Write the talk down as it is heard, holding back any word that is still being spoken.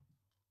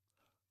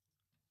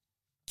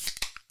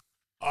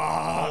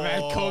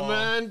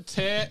velkommen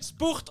til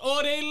Sport og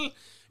Dill.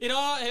 I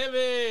dag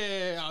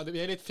har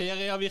vi litt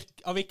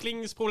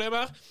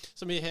ferieavviklingsproblemer,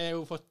 så vi har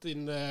jo fått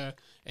inn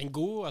en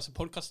god, altså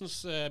podcastens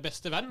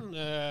beste venn,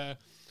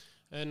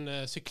 en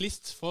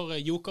syklist for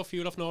Joker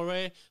Fuel of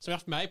Norway, som har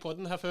vært med i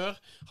podden her før.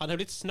 Han har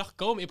blitt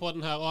snakket om i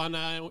podden her, og han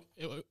er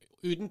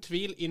uten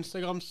tvil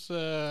Instagrams,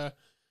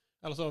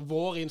 altså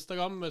vår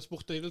Instagram,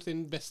 Sport og Dill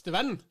sin beste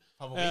venn.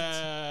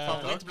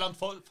 Favoritt blant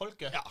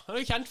folket. Ja, han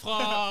er kjent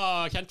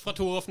fra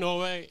Tour of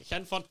Norway,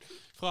 kjent fra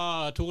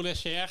Tour de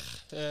Cher,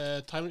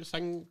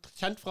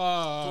 kjent fra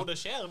Tour de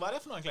Cher, hva er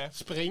det for noe egentlig?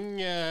 Spring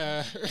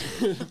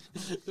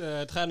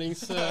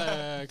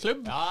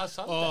treningsklubb. Ja,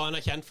 sant. Og han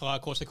er kjent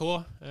fra KCK,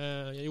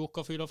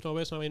 Joker Fuel of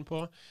Norway, som jeg var inne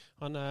på.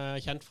 Han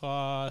er kjent fra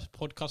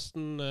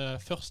podcasten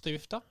Første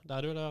Vifta,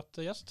 der du har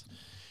vært gjest.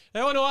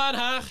 Og nå er han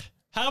her,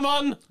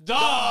 Herman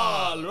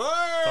Dahl!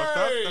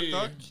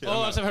 Takk.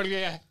 Og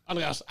selvfølgelig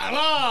Andreas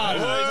Erland!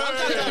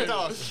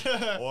 Takk.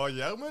 Og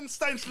Gjermund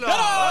Steinsland!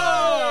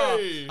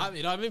 Ja,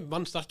 i dag er vi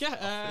mannsterke.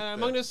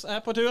 Magnus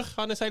er på tur.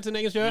 Han er seilt sin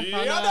egen sjø.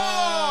 Ja da!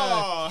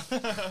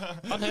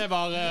 Han har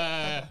bare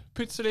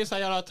plutselig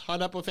sier at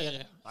han er på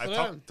ferie. Nei,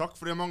 takk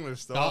for det,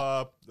 Magnus. Det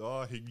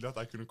var hyggelig at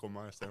jeg kunne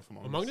komme i stedet for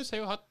Magnus. Og Magnus har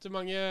jo hatt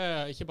mange,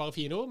 ikke bare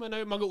fine ord, men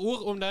mange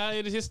ord om det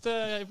i det siste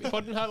i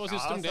podden her, og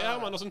synes du om det,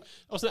 Herman?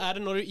 Hvordan er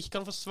det når du ikke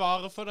kan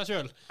forsvare for deg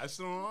selv?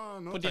 Altså,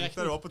 nå tenkte jeg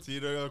det var på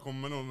tide å komme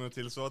med noen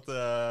tilsvar til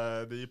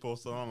de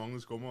påstandene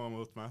Magnus kommer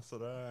mot meg, så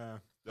det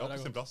var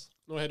på sin plass.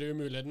 Nå har du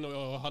muligheten,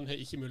 og han har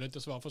ikke mulighet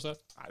til å svare for seg.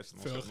 Nei, så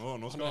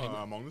nå skal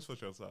Magnus få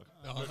kjørt seg her.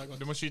 Ja,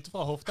 du må skyte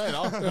fra hofta i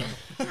dag.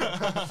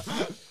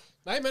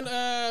 Nei, men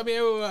vi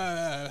er jo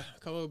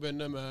kan vi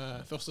begynne med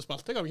første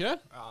spalte, kan vi ikke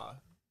det? Ja,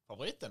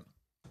 favoritten.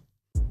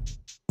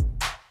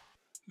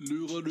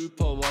 Lurer du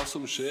på hva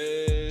som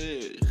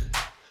skjer,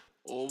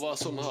 og hva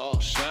som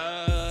har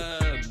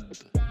skjedd?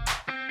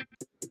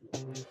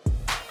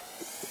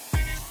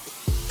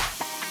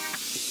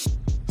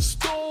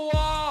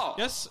 Ståa!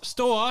 Yes,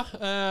 ståa.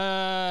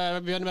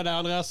 Vi begynner med deg,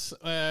 Andreas.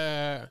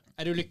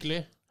 Er du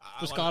lykkelig?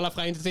 På skala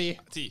fra 1 til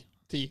 10?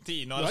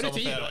 10. Nå er det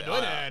sommerferie.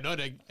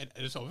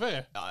 Er det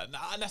sommerferie? Ja,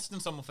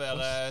 nesten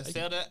sommerferie.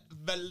 Ser det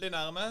veldig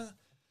nærme.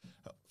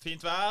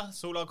 Fint vær,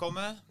 sola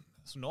kommer.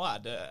 Så nå er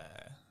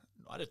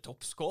det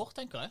topp score,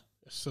 tenker jeg.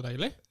 Så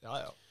deilig.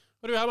 Ja.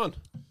 Og du, Herman?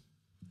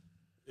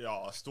 Ja,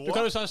 ståa. Du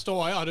kan jo si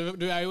ståa, ja.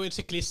 Du er jo en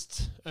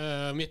syklist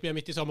midt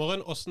i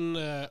sommeren.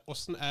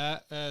 Hvordan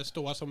er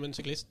ståa som en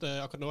syklist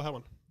akkurat nå,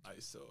 Herman? Nei,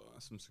 så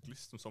som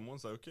syklist om sommeren,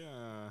 så er jo ikke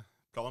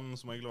planen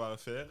som regel å være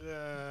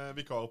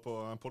ferievikar på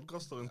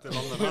podcaster rundt i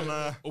landet, men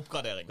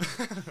oppgradering.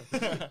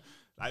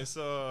 Nei,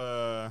 så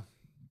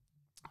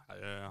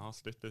jeg har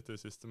slitt litt i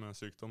det siste med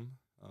sykdom,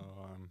 og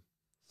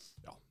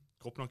ja,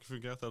 kroppen har ikke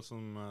fungert helt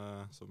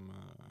som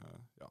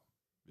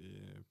vi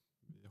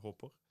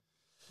håper.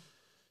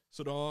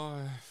 Så da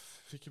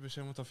fikk jeg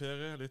beskjed om å ta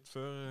ferie litt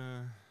før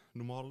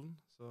normalen,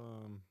 så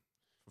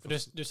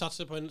Du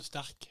satser på en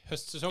sterk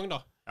høstsesong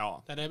da?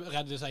 Ja. Det er det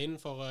redder seg inn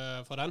for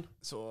den?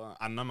 Så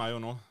ender meg jo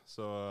nå,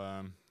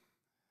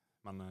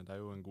 men det er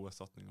jo en god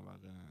erstatning å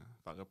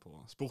være på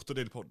Sport og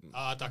Dill-podden.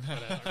 Ja, takk for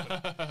det.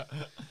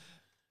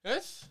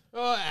 Yes,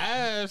 og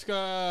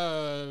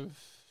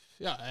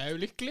jeg er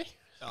jo lykkelig,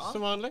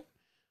 som vanlig.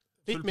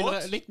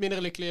 Litt mindre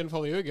lykkelig enn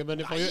forrige uke, men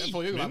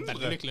forrige uke var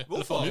veldig lykkelig.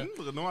 Hvorfor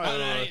mindre? Nå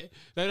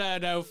det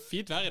er jo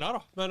fint vær i dag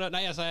da. Men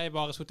nei, jeg har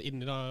bare suttet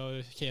inne da og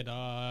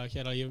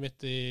kjeda livet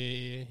mitt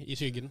i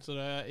skyggen. Så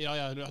jeg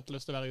har hatt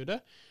lyst til å være ute.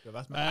 Du har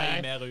vært med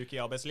en mer uke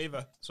i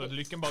arbeidslivet, så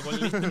lykken bare går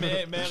litt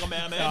mer og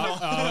mer ned nå.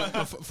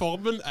 Ja,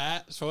 formen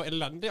er så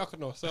elendig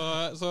akkurat nå. Så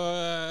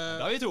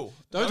da er vi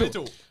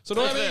to. Så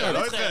nå er vi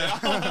tre.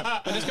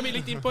 Men det skal vi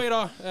litt inn på i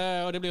dag,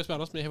 og det blir jo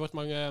spennende. Vi har fått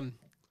mange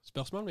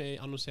spørsmål. Vi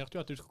annonserte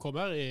jo at du skulle komme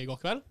her i går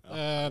kveld.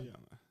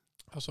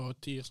 Altså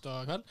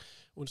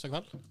onsdag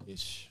kveld.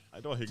 Ish.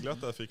 Nei, det var hyggelig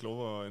at jeg fikk lov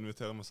å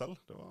invitere meg selv.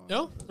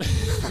 Ja.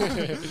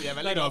 Vi er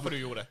veldig glad for du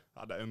gjorde det.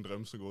 Ja, det er en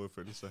drøm som går i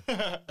fyllelse.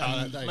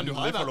 Men du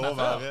har jo vært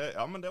med før.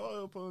 Ja, men det var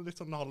jo på litt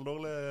sånn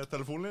halvdårlig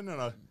telefonlinje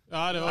der.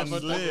 Ja, det var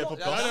endelig på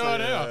plass. Ja,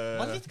 det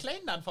var litt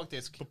klein den,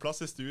 faktisk. På plass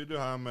i studio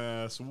her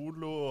med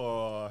solo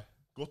og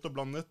godt og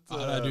blandet. Ja,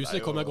 det er du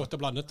som kommer godt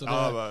og blandet. Og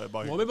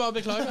må vi bare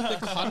beklage at det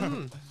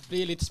kan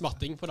bli litt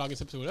smatting på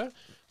dagens episode.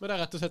 Men det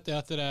er rett og slett det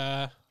at det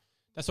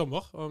er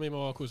sommer, og vi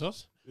må kose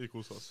oss. Vi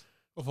koser oss.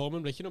 Og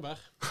formen blir ikke noe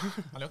bedre.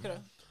 Han gjør ikke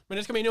det. Men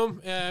det skal vi innom.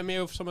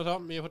 Som jeg sa,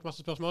 vi har fått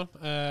masse spørsmål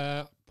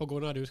på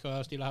grunn av at du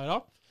skal stille her i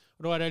dag.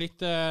 Og da er det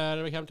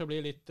kommer til å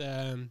bli litt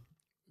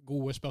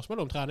gode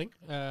spørsmål om trening,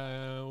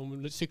 om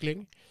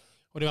sykling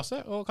og diverse,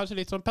 og kanskje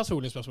litt sånn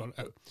personlige spørsmål.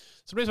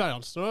 Så blir det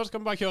spennende. Så nå skal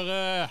vi bare kjøre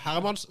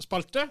Hermans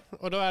spalte,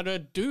 og da er det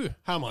du,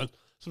 Herman,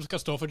 som skal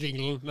stå for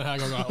jinglen denne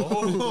gangen.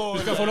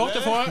 Du skal få lov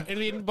til å få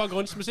en liten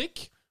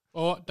bakgrunnsmusikk,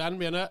 og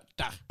den begynner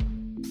der.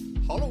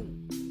 Hallo!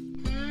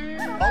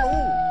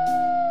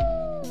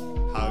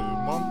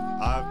 Herman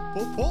er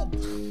på podd.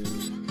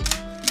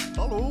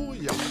 Hallo,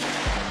 ja.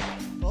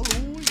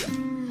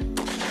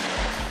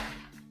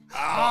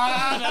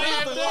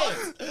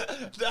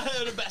 Det er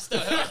jo det beste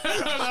jeg har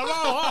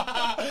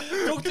hørt.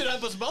 Tok du den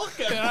på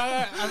sparken? Ja,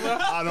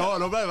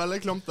 Nå ble jeg veldig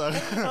klamt der.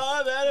 Ja,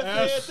 det er det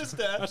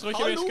feteste. Jeg tror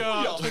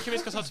ikke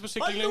vi skal satse på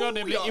sykling lenger.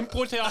 Det blir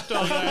improteater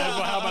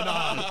på Herman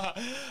her.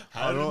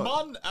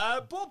 Herman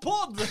er på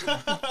podd!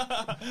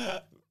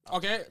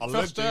 Ok,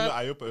 Alle dine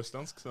er jo på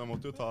østlandsk, så jeg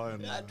måtte jo ta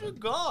en... Er du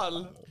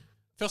gal?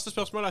 første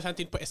spørsmål er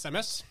sendt inn på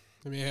SMS.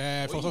 Vi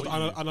er fortsatt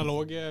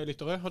analoge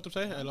lyttere, holdt jeg på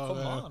å si. Eller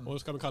hva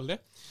skal vi kalle det?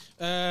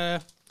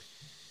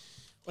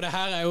 Og det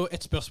her er jo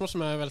et spørsmål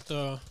som jeg valgte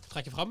å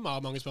trekke frem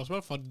av mange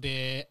spørsmål, for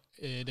det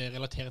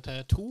relaterer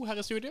til 2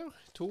 her i studio.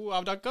 2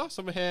 avdanker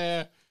som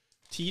har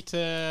tid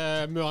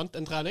til mye annet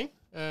enn trening,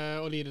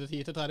 og lite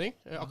tid til trening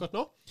akkurat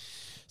nå.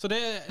 Så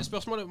det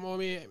spørsmålet må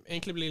vi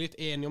egentlig bli litt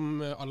enige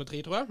om alle 3,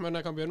 tror jeg. Men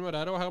jeg kan begynne med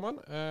deg da,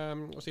 Herman,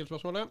 og stille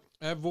spørsmålet.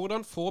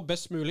 Hvordan få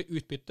best mulig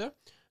utbytte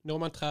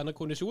når man trener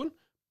kondisjon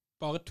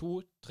bare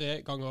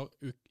 2-3 ganger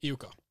i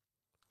uka?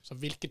 Så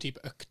hvilke type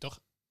økter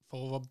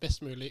for å få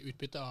best mulig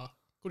utbytte av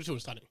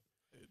kondisjonstrening?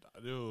 Det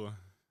er jo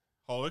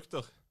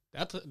hardøkter. Det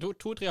er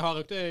 2-3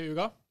 hardøkter i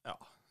uka. Ja.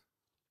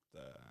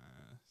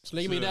 Så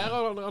ligger vi der,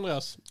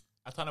 Andreas.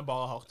 Jeg trener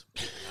bare hardt.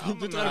 Ja,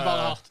 du trener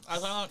bare hardt. Jeg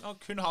trener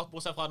kun hardt,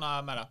 bortsett fra når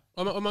jeg er med det.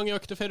 Hvor mange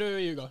økter får du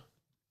i uka?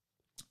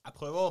 Jeg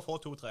prøver å få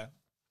 2-3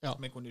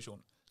 med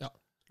kondisjon. Ja.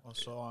 Og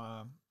så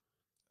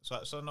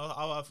nå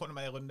har jeg funnet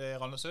meg en runde i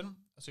Randesund.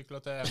 Jeg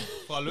sykler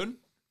fra Lund,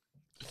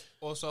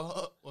 og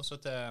så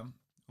til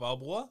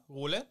Varebroa,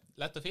 rolig,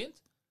 lett og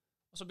fint.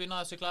 Og så begynner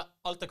jeg å sykle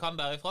alt jeg kan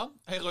derifra.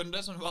 En runde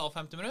som varer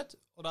 50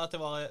 minutter, og da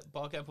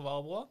tilbake igjen på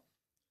Varebroa.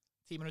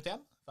 10 minutter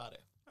hjem,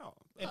 ferdig. Ja.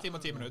 1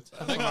 time og 10 minutter.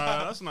 Det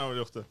er sånn jeg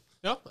har gjort det.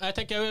 Ja, jeg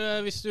tenker jo,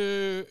 hvis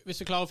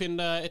du klarer å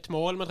finne et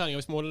mål med trening,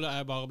 og hvis målet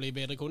er bare å bli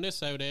bedre kondis,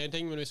 så er jo det en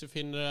ting, men hvis du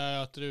finner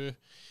at du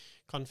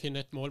kan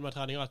finne et mål med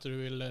trening, at du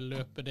vil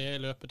løpe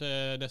til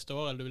neste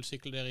år, eller du vil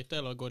sykle det rittet,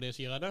 eller gå det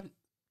skirennet,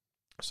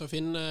 så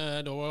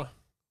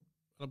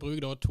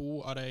bruk da 2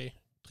 av de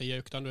 3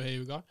 øktene du har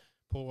i uka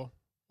på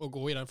å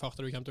gå i den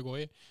farten du kommer til å gå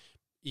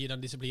i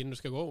den disiplinen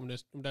du skal gå, om det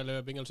er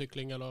løping eller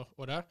sykling eller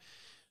hva det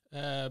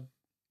er.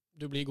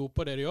 Du blir god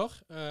på det du gjør.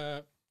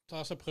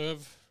 Ta så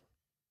prøv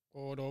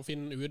og da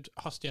finne ut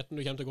hastigheten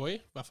du kommer til å gå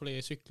i hvert fall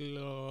i sykkel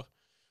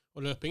og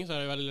løping, så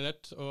er det veldig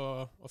lett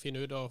å finne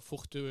ut hvor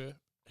fort du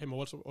har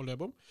mål å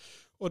løpe om,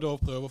 og da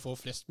prøv å få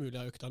flest mulig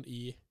av øktene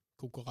i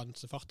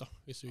konkurransefart da,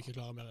 hvis du ikke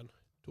klarer mer enn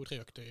 2-3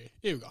 økter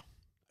i uka.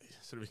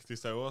 Så det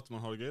viktigste er jo at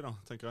man har det gøy da,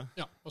 tenker jeg.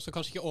 Ja, og så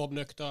kanskje ikke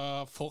åpne økta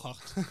for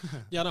hardt.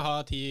 Gjerne ha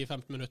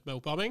 10-15 minutter med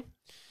oppvarming,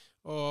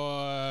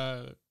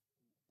 og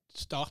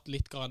start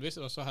litt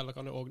gradvis, og så heller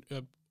kan du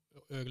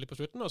øke litt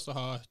på slutten, og så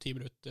ha 10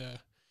 minutter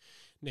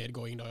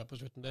nedgåing da på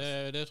slutten.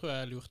 Det tror jeg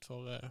er lurt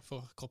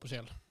for kropp og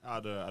sjel. Ja,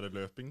 er det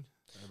løping?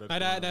 Nei,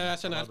 det er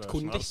generelt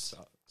kondis.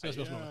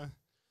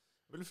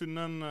 Jeg vil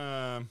finne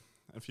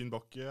en fin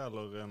bakke,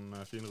 eller en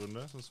fin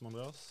runde, sånn som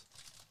Andreas.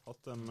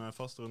 Hatt en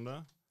fast runde.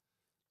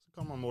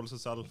 Kan man måle seg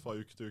selv fra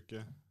uke til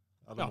uke,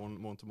 eller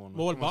måned til måned.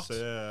 Målbart.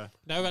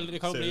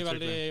 Det kan bli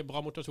veldig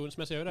bra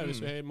motivasjonsmessig også,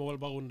 hvis vi har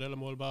målbar runde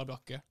eller målbar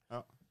bakke.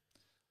 Ja.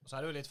 Og så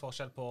er det jo litt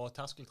forskjell på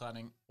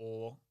terskeltrening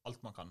og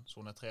alt man kan,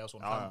 zone 3 og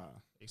zone 5.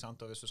 Ikke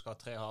sant? Og hvis du skal ha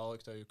 3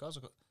 hardøkter i uka,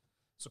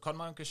 så kan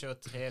man jo ikke kjøre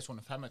 3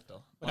 zone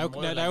 5-økter. Det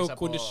er jo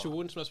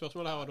kondisjon som er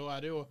spørsmålet her, og da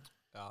er det jo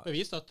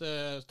bevist at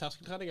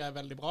terskeltrening er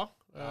veldig bra.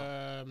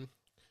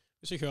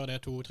 Hvis vi kjører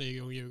det 2-3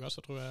 ganger i uka,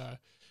 så tror jeg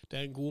det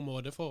er en god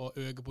måte for å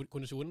øke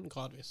kondisjonen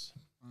gradvis.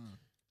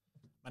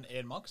 Men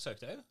en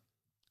maksøkt er jo?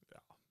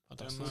 Ja. Hvor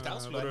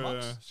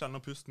du kjenner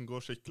pusten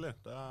går skikkelig.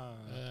 Det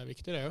er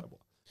viktig det jo.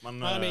 Jeg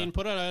er med inn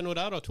på det, noe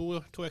der da. 2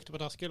 økter på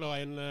terskel og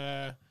en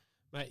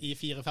i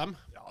 4-5.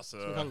 Ja,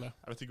 altså, jeg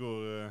vet ikke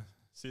hvor...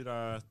 Si det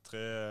er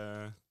 3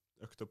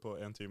 økter på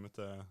 1 time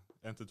til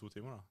 1-2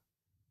 timer da.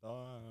 Da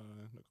kan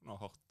du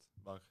ha hardt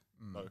hver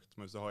økt.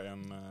 Men hvis du har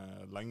en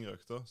lengre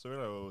økter, så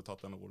vil jeg jo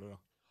tatt den rolig da.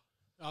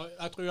 Ja,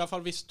 jeg tror i hvert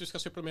fall hvis du skal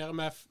supplemere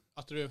med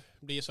at du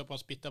blir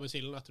såpass bitt av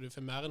basillen at du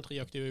får mer enn 3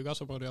 økter i uka,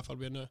 så må du i hvert fall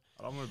begynne,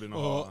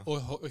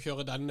 å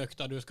kjøre den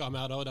økta du skal ha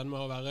mer da, og den må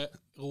være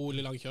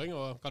rolig langkjøring,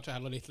 og kanskje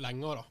heller litt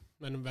lenger da,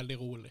 men veldig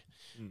rolig.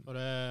 Og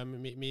nå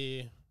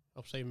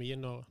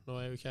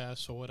er jo ikke jeg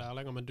så der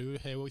lenger, men du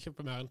har jo ikke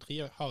på mer enn 3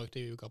 hardøkter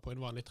i uka på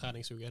en vanlig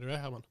treningsuke, er du det,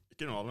 Herman?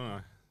 Ikke noe vanlig,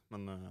 nei.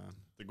 Men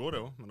det går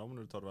det jo, men da må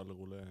du ta det veldig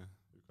rolig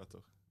uka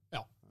etter.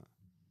 Ja.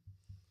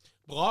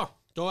 Bra,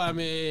 da er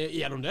vi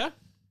igjennom det.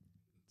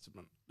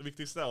 Men det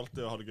viktigste er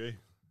alltid å ha det gøy.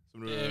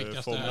 Som du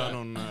får med deg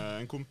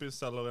en kompis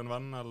eller en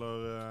venn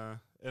eller en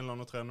eller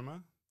annen å trene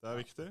med. Det er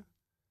viktig.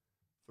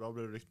 For da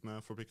blir du litt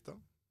mer forpliktet.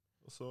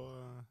 Og så,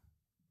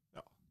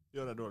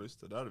 gjør det du har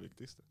lyst til. Det er det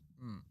viktigste.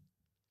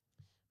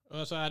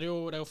 Og så er det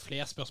jo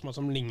flere spørsmål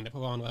som ligner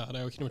på hverandre her. Det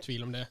er jo ikke noe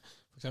tvil om det.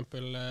 For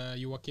eksempel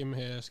Joachim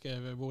har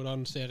skrevet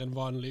hvordan ser en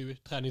vanlig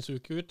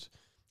treningsuke ut,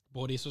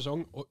 både i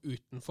sesong og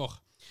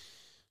utenfor.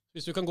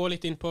 Hvis du kan gå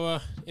litt inn på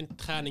en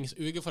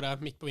treningsuke for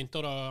deg midt på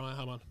vinter da,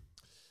 Herman?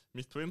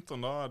 Midt på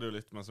vinteren da er det jo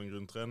litt mer sånn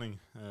grunntrening.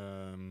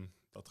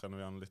 Da trener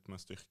vi gjerne litt mer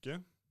styrke.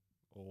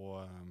 Og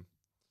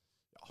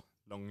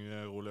lange,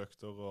 rolige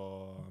økter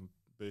og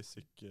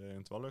basic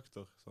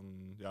intervalløkter. Sånn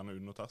gjerne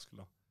under terskel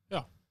da.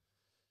 Ja.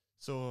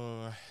 Så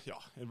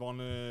en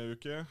vanlig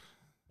uke.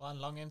 Hva er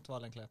en lang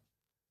intervall egentlig?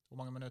 Hvor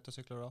mange minutter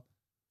sykler du da?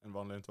 En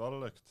vanlig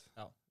intervalløkt?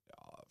 Ja.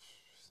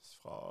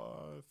 Fra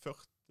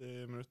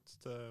 40 minutter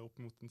til opp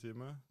mot en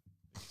time.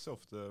 Ikke så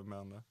ofte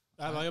mer enn det.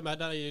 Jeg var jo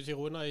med der i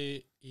Girona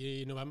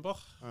i november,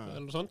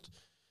 eller noe sånt.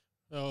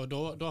 Og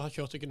da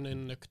kjørte jeg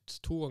en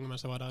økt 2 ganger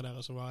mens jeg var der,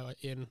 så var jeg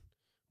i en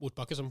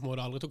motbakke som på en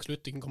måte aldri tok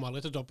slutt. Jeg kom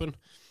aldri til toppen.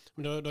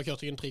 Men da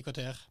kjørte jeg en 3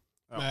 kvarter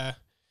med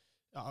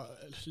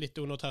litt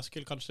under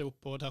terskel, kanskje opp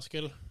på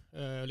terskel,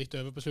 litt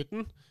over på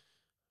slutten.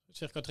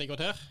 Cirka 3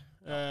 kvarter,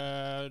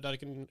 der det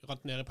ikke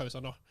rant ned i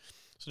pausen da.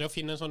 Så det å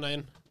finne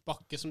en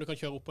bakke som du kan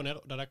kjøre opp og ned,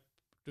 der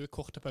du er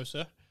korte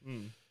pause.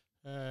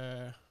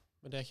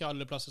 Men det er ikke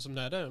alle plasser som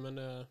det er det. Men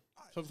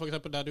så for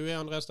eksempel der du er,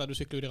 Andreas, der du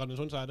sykler ut i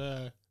Randesund, så er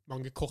det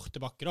mange korte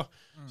bakker da.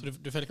 Så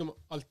du føler ikke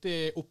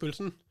alltid opp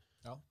pulsen.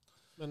 Ja.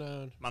 Men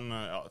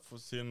for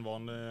å si en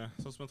vanlig,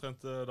 sånn som jeg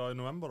trente da i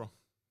november da.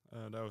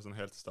 Det er jo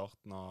sånn helt i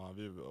starten av,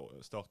 vi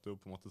starter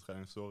jo på en måte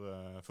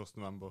treningsåret 1.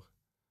 november.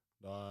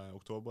 Da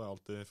oktober er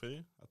alltid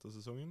fri etter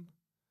sesongen.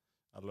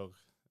 Eller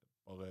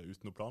bare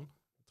uten noe plan.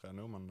 Jeg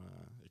trener jo, men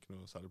ikke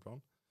noe særlig plan.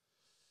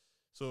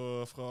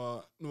 Så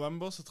fra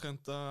november så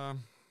trente jeg,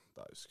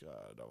 da husker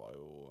jeg, det var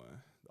jo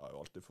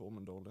alltid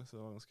formen dårlig, så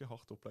det var ganske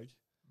hardt opplegg.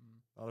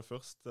 Da det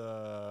første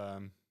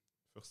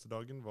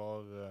dagen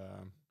var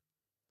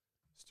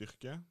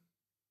styrke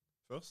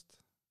først,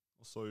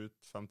 og så ut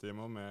 5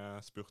 timer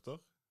med spurter.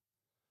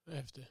 Det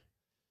er heftig.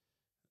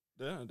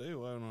 Det gjorde jeg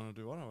jo når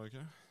du var der, var det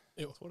ikke?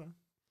 Jo. Jeg tror det.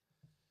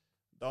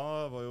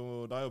 Da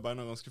er jo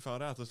beina ganske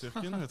ferdig etter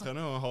styrken. Jeg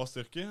trener jo hard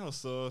styrke, og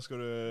så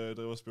skal du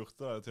drive og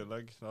spurte i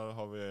tillegg. Der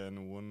har vi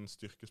noen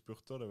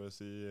styrkespurter, det vil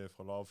si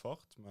fra lav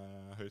fart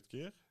med høyt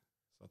gir,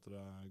 så at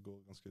det går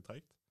ganske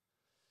tregt.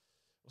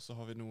 Og så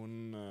har vi noen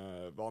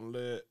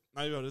vanlige...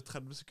 Nei, vi hadde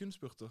 30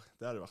 sekundspurter.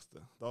 Det er det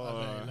verste.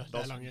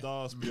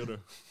 Da spyr du.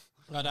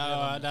 Ja,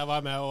 der var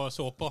jeg med og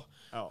så på.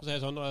 Ja. Så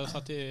jeg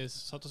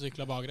satt og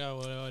syklet bak der,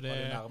 og det... Var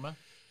det nærme?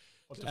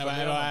 Jeg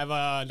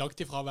var langt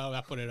ifra å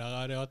være på det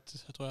der.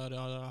 Jeg tror jeg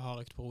har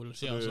røkt på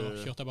rollesiden, så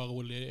kjørte jeg bare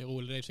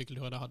rolig de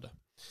sykkelturer jeg hadde.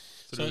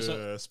 Så du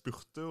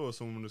spurte jo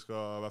som om du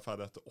skal være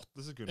ferdig etter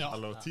 8 sekunder,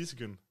 eller 10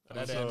 sekunder.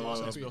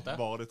 Så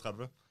bare de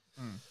 30.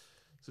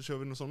 Så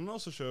kjører vi noe sånn,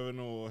 og så kjører vi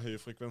noe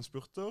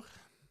høyfrekvensspurter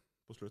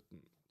på slutten.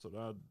 Så det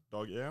er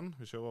dag 1.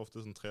 Vi kjører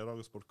ofte sånn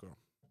 3-dagersbolker.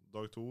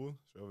 Dag 2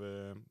 kjører vi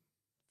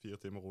 4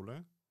 timer rolig.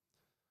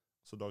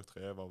 Så dag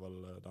 3 var vel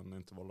den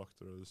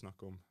intervallakte du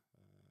snakker om.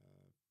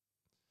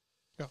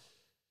 Ja.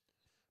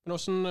 Men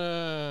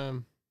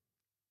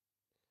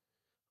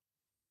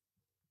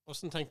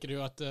hvordan tenker du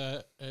at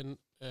en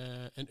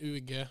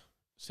uke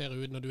ser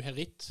ut når du har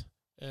ritt?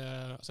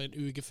 Altså en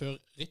uke før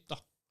ritt da?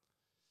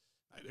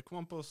 Nei, det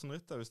kommer an på sånn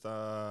ritt da. Hvis det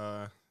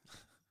er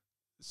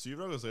 7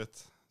 dagers ritt,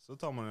 så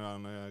tar man jo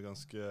gjerne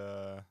ganske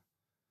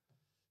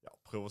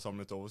prøve å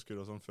samle litt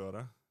overskudd og sånn før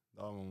det.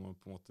 Da må man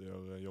på en måte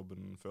gjøre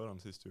jobben før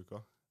den siste uka.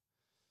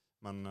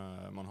 Men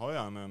man har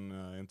gjerne en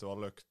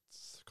intervalløkt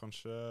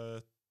kanskje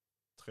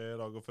 3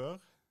 dager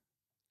før.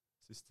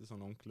 Siste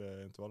sånn ordentlig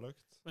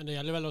intervalløkt. Men det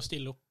gjelder vel å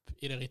stille opp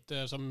i det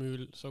rittet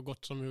så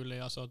godt som mulig,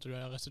 altså at du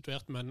er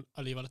restituert, men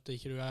alligevel at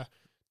ikke du er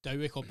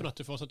død i kroppen, at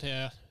du får seg til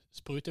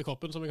sprut i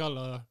kroppen, som vi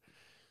kaller det.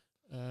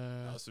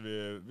 Altså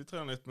vi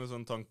trener litt med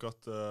sånn tanke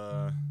at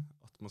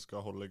man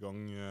skal holde i gang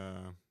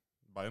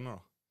beina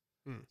da.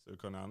 Så du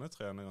kan gjerne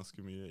trene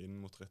ganske mye inn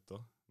mot ritter,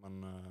 men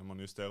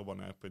man justerer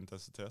bare ned på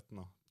intensiteten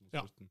da, mot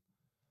slutten.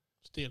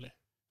 Stilig.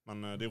 Men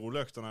de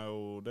rolige øktene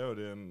det er jo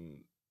de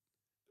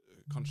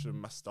kanskje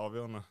mest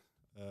avgjørende.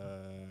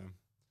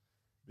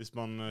 Hvis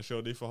man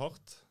kjører de for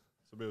hardt,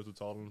 så blir jo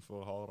totalen for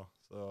hard da.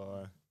 Så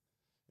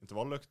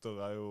intervalløkter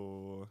er jo,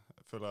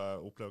 jeg føler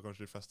jeg opplever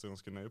kanskje de fleste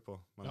ganske nøye på,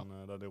 men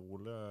det er de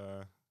rolige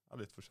er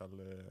litt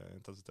forskjellig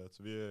intensitet.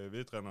 Så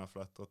vi trener for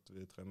etter at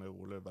vi trener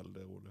rolig,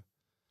 veldig rolig.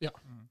 Ja,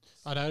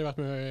 det har jo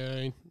vært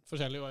mye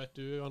forskjellig, og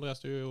du,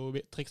 Andreas, du jo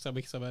trikser og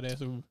bikser med det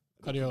som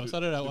kan gjøres av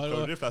det der. Du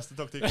prøver de fleste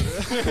taktikker.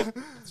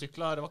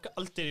 Sykler, det var ikke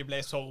alltid de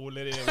ble så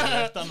rolig, de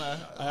løftene.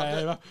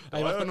 Det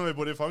var jo når vi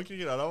bodde i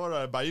Frankrike, da var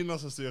det beina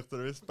som styrte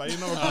det. Hvis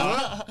beina var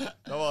gode,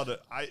 da var det,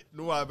 nei,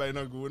 nå er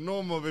beina gode, nå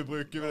må vi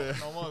bruke det.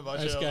 Nå må vi bare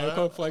kjøre. Jeg skal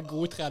jo få en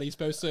god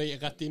treningspause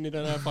rett inn i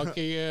denne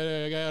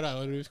Frankrike-greia der,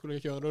 og du skulle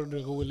kjøre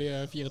noen rolige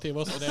 4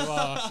 timer, så det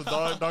var... Så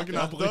dagen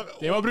etter...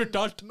 Det var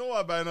brutalt. Nå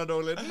er beina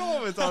dårlig, nå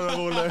må vi ta det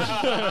rolig.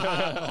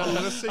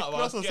 Aldri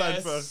sykler så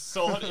sent før. Det var ikke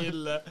så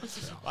ille.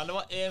 Men det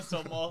var en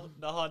sommer,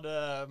 da hadde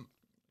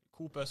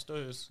Coop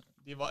Østerhus,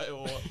 de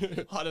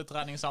hadde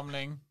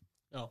treningssamling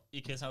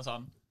i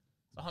Kristiansand.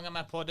 Så hang jeg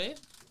med på det,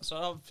 så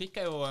da gikk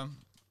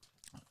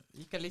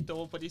jeg litt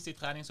over på disse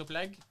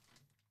treningsopplegg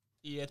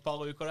i et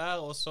par uker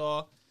der, og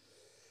så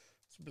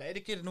ble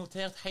det ikke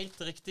notert helt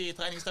riktig i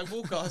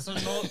treningsdagboka. Så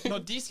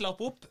når de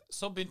slapp opp,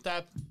 så begynte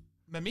jeg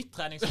med mitt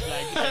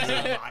treningsopplegg.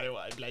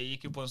 Jeg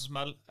gikk jo på en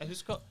smell. Jeg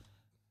husker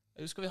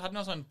vi hadde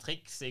noen sånne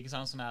triks, ikke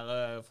sant, sånn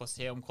her, for å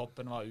se om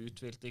kroppen var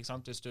utvilt, ikke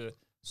sant, hvis du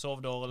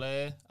sov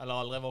dårlig, eller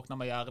aldri våkna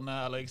med hjerne,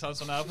 eller ikke sant,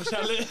 sånne her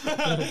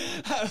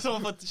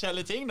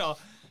forskjellige ting da,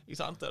 ikke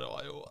sant, det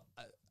var jo,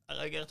 Jeg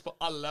reagerte på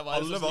alle.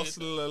 Alle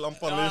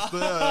varsellamper lyste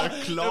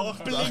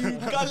klart.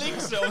 Blinka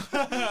liksom.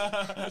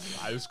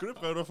 Jeg husker du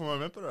prøvde å få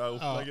meg med på det der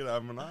opplegget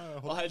der, men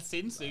Det var helt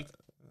sinnssykt.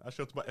 jeg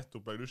kjørte bare ett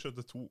opplegg, du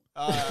kjørte 2.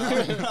 Ja,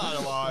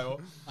 det var jo.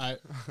 Nei,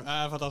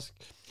 fantastisk.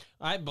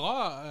 Nei,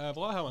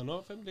 bra Herman. Nå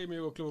blir vi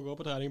jo kloke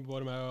på trening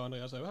både meg og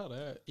Andreas her. Det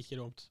er ikke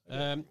dumt.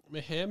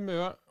 Vi har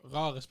mye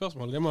rare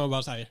spørsmål, det må jeg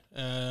bare si.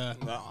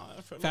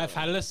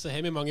 Felles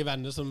har vi mange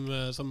venner som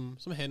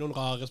har noen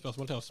rare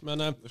spørsmål til oss. Men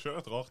Det kjører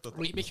et rart dette.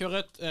 vi kjører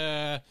et...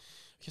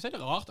 ikke si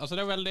det rart, altså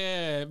det er jo veldig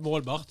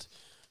målbart.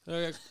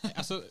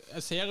 Altså,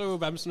 jeg ser jo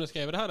hvem som har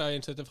skrevet det her, det er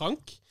en som heter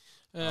Frank.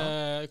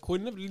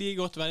 Kunne like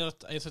godt være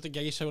at jeg heter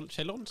Geir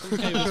Kjelleren som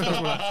skrev det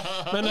spørsmålet.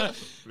 Men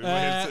Vi må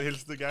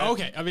hilse til Geir.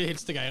 ok, ja, vi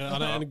hilste Geir.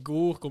 Han er en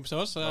god kompis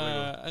av oss.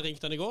 Jeg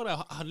ringte han i går. Jeg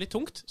hadde litt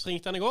tungt, så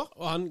ringte han i går,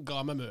 og han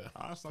ga meg mye.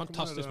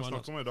 Fantastisk mann.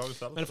 Snakker om i dag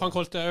selv. Men Frank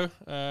holdt det jo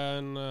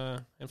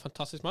en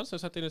fantastisk mann, så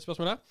jeg setter inn et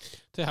spørsmål der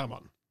til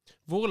Herman.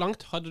 Hvor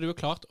langt hadde du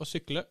klart å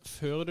sykle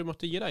før du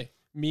måtte gi deg?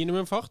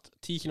 Minimum fart,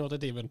 10 km i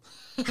timen.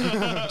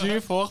 Du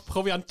får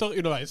provianter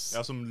underveis.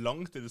 Ja, som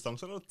langt i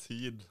distanse eller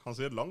tid? Han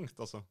sier langt,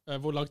 altså.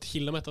 Hvor langt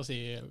kilometer altså?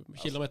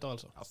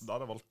 Altså, da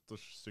hadde jeg valgt å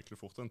sykle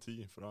fortere enn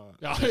 10, for da...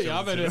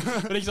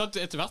 Men ikke sant,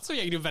 etter hvert så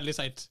gikk det jo veldig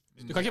sent.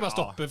 Du kan ikke bare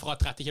stoppe fra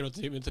 30 km i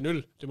timen til 0.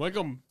 Du må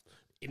ikke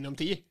innom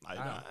 10. Nei,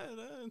 det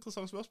er et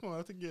interessant spørsmål.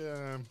 Jeg vet ikke...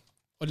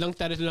 Hvor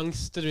langt er det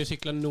langste du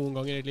sykler noen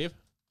gang i ditt liv?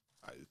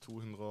 Nei,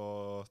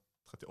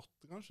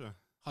 238 kanskje.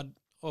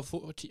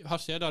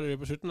 Hva skjer da du er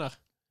på slutten der?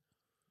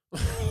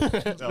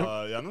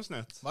 Ja,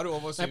 gjennomsnitt. Var du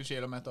over 7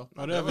 kilometer? Du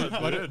var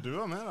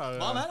med der.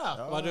 Var med der?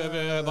 Ja. Var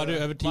du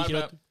over 10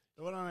 km?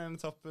 Det var den ene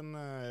etappen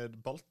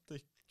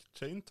Baltic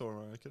Chain Tour,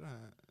 ikke det?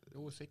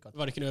 Jo, sikkert.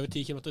 Var det ikke over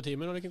 10 km i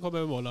timen når du ikke kom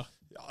over mål der?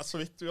 Ja, så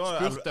vidt. Vi var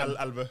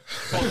 11.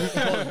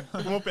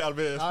 Kom opp i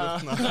 11 i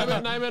spurten.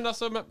 Nei, men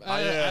altså,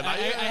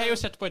 jeg har jo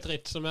sett på et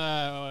ritt som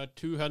er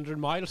 200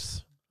 miles.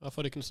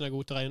 For det ikke er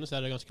god til å regne, så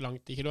er det ganske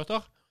langt i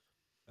kilometer.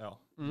 Ja.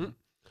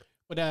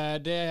 Og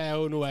det er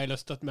jo noe jeg har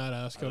lyst til at med det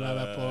skal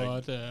være på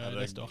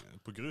neste år.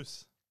 På grus?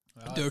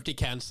 Ja. Dirty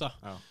Kansas.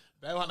 Ja.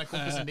 Det er jo han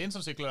kompisen din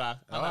som sykler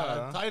der. Han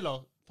er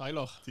Tyler.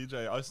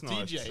 TJ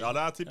Eisenhart. Ja,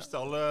 det er tips til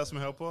alle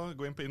som hører på.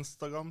 Gå inn på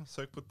Instagram,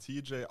 søk på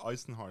TJ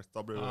Eisenhart. Da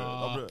blir du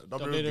glad. Da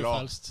blir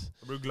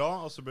du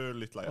glad, og så blir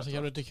du litt lei. Og så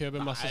kommer du til å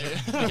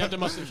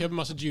kjøpe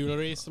masse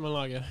jewelry som man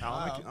lager. Ja,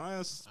 han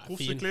er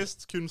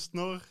proffsyklist,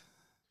 kunstner,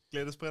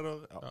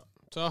 gledesspreder. Ja.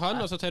 Så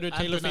han, og så tar du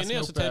Taylor Finney,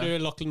 og så tar du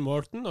Lachlan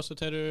Morton, og så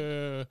tar du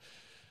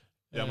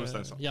Gjermund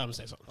Steinsson.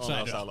 Så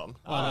er det.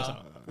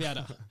 Vi er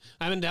der.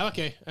 Nei, men det var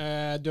gøy.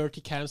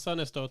 Dirty Kansas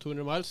neste år,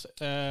 200 miles.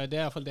 Det er i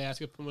hvert fall det jeg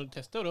skal på en måte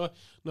teste, og da,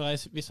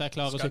 hvis jeg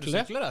klarer å sykle det... Skal du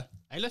sykle det?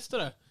 Jeg leste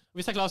det.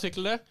 Hvis jeg klarer å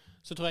sykle det,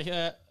 så tror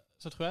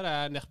jeg det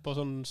er nede på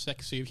sånn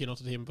 6-7 km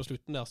i timen på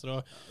slutten der, så da,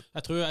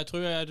 jeg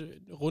tror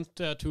rundt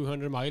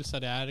 200 miles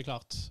er det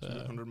klart.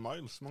 200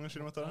 miles? Hvor mange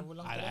kilometer er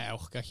det? Nei, jeg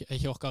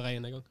ikke orker å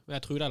regne en gang, men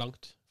jeg tror det er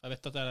langt. Jeg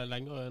vet at det er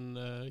lenger enn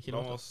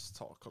kilometer. La oss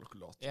ta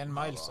kalkulator. 1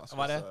 miles,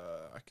 hva er det?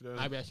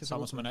 Nei, det er ikke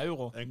samme som en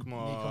euro.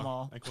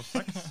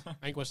 1,6.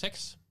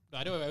 1,6?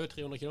 Da er det jo over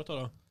 300 km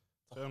da.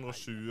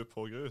 320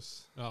 på grus.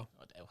 Ja.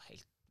 Det er jo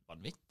helt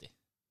vanvittig.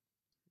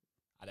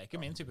 Nei, det er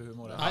ikke min type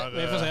humor. Nei,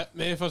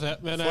 vi får se.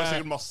 Men, nå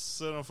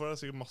får jeg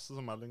sikkert masse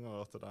som meldinger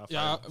at det er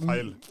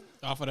feil.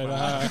 Ja, for det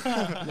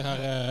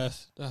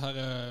her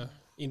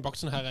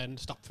innboksen her er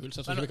en stappfull, så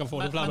jeg tror ikke vi kan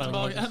få det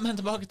flere. Men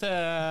tilbake til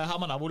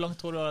Herman, hvor langt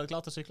tror du har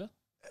klart å sykle?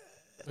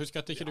 Husk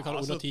at ikke du kan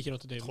under 10 km i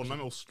timen.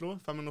 Trondheim-Oslo,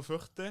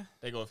 540.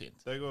 Det går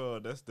fint.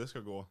 Det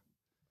skal gå.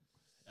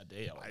 Ja,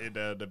 det gjør det.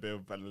 Nei, det blir jo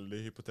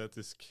veldig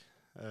hypotetisk.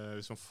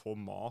 Hvis man får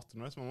mat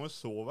underveis. Man må jo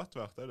sove etter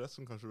hvert. Det er det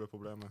som kanskje blir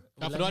problemet.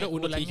 Ja, for da er det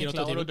under 10 km i timen. Hvor lenge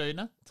klarer du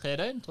døgnet? 3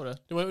 døgn, tror du?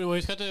 Du må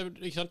huske at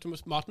ikke sant,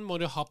 maten må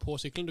du ha på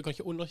sykkelen. Du kan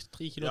ikke under 3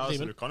 km i timen. Ja,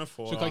 så du kan jo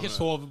få... Så du kan ikke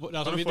sove...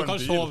 Du kan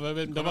sove,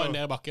 det var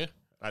nede bakke.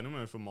 Regner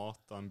med å få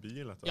mat av en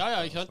bil etter. Ja,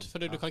 ikke sant?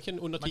 For du kan ikke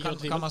under 10 km i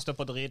timen. Kan man stå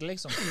på drite,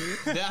 liksom?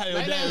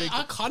 Nei,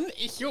 han kan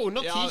ikke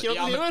under 10 km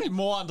i timen!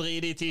 Må han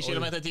drite i 10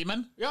 km i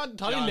timen? Ja,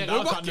 ta det i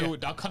nedoverbakke.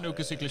 Da kan du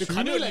ikke sykle 7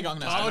 mil en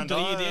gang. Ja,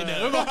 drite i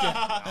nedoverbakke.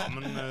 Ja,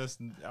 men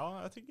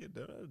jeg tenker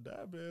det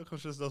blir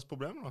kanskje det største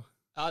problemet da.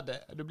 Ja,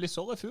 du blir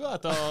så refua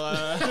etter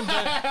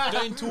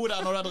døgn 2 der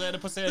når du har drevet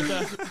på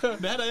setet.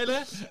 Det er deilig.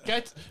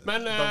 Greit,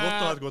 men... Det er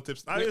godt å ha et godt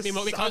tips. Nei,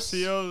 jeg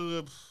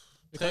sier...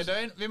 3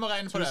 døgn, vi må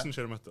regne på det. 1000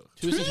 kilometer.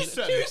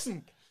 1000?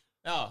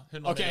 Ja,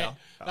 100 okay.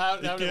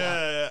 Mil,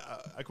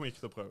 jeg kommer ikke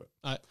til å prøve.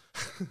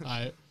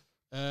 Nei.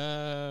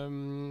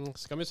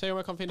 Skal vi se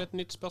om jeg kan finne et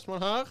nytt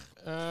spørsmål her.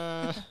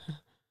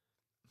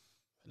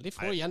 Veldig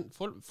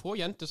få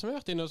jenter som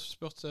har vært inne og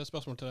spurt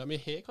spørsmål til det.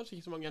 Vi har kanskje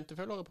ikke så mange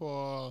jentefølgere på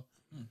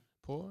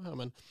her,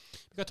 men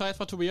vi kan ta et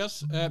fra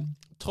Tobias.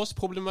 Tross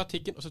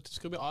problematikken, og så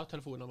skrur vi av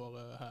telefonene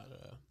våre her.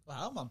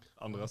 Herman.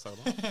 Andreas her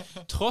da.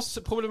 Tross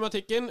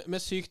problematikken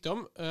med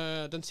sykdom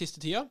den siste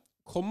tida,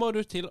 kommer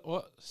du til å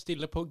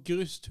stille på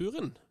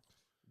grusturen?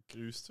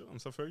 Grusturen,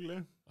 selvfølgelig.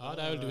 Ja,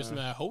 det er jo du som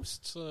er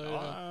host. Så, ja,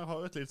 jeg har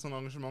jo et litt sånn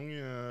arrangement,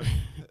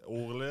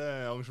 årlig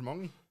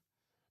arrangement,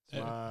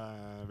 som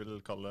jeg vil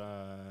kalle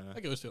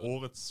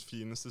årets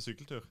fineste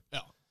sykkeltur.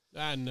 Ja. Det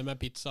ender med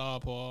pizza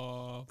på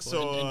Så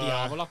en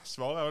Diavola.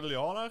 svaret vel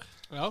ja der.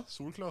 Ja.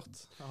 Solklart.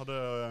 Jeg hadde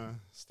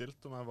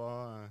stilt om jeg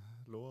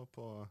lå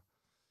på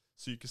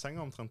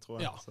sykesenga omtrent, tror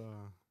jeg. Ja. Så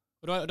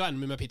Og da ender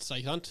vi med pizza,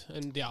 ikke sant?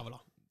 En Diavola.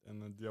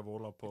 en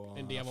Diavola på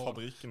En Diavola.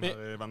 fabrikken Men-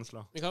 her i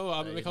Vennesla. Vi kan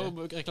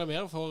jo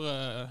reklamere for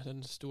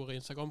den store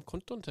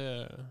Instagram-kontoen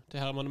til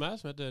Herman og meg,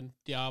 som heter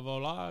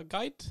Diavola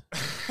Guide.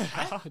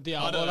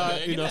 Diavola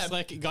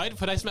 _guide.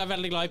 For de som er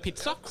veldig glad i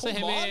pizza, så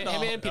har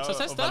vi en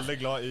pizzatest Og der. veldig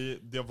glad i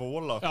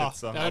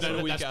Diavola-pizza. Ja, det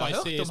noe er jeg ikke har hørt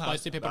om her.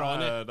 spicy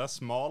pepperoni. Det er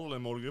smal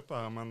målgruppe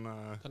her, men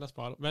Den er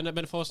smal.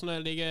 Men for oss som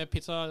liker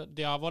pizza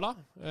Diavola,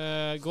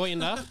 gå inn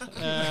der.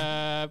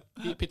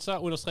 Pizza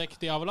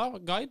 _Diavola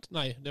Guide.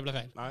 Nei, det ble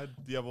feil. nei,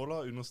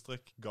 Diavola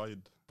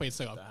 _guide. På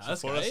Instagram. Her Så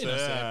skal får jeg du inn og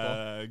se på.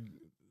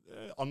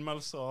 se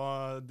anmeldelser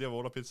av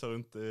Diavola-pizza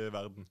rundt i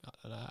verden. Ja,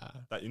 den er...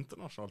 Det er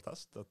internasjonal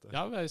test, dette.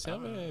 Ja, jeg ser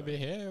vi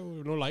har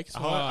jo noen likes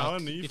Jeg har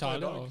en ny fra i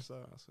Italia. dag, Og, så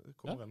ja,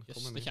 kommer en. yes,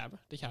 Kommer en det ny.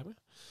 kommer.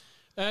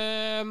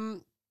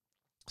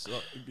 Så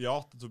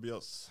ja til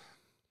Tobias.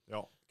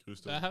 Ja,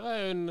 grus Det her er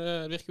jo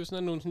det virker jo som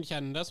det er noen som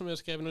kjenner deg, som har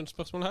skrevet noen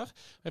spørsmål her.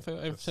 Jeg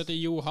setter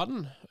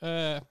Johan.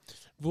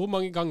 Hvor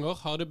mange ganger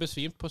har du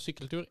besvimt på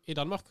sykkeltur i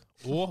Danmark,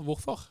 og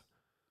hvorfor?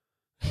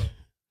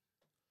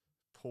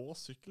 På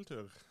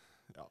sykkeltur.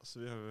 Ja, så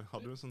vi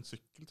hadde jo en sånn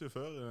sykkeltur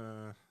før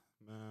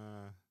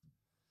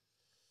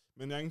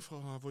med en gjeng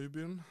fra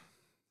Voibyen.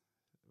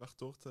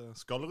 Hvert år til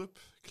Skallerup,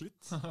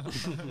 Klitt.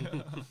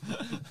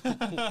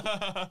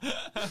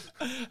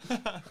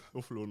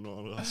 Hvorfor lo du nå,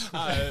 Andreas?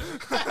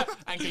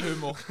 Enkel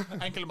humor.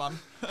 Enkel mann.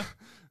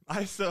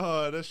 Nei, så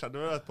det skjedde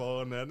vel et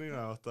par anledninger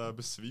at jeg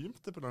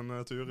besvimte på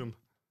denne turen.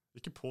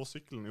 Ikke på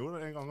sykkelen. Jo,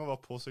 en gang jeg var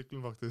på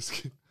sykkelen,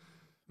 faktisk.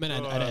 Men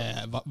er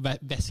det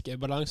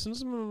væskebalansen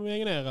som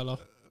går ned, eller?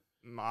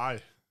 Nei.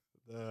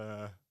 Det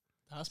er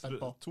jeg spent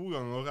på. 2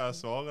 ganger er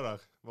svaret der.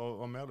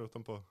 Hva mer lurte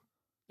han på?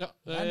 Ja,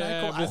 Nei,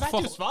 jeg vet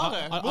jo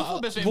svaret.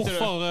 Hvorfor besvimte du?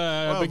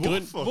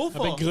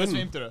 Hvorfor begrunn.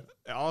 besvimte du?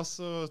 Ja,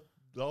 så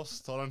la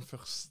oss ta den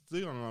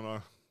første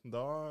gangen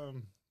da.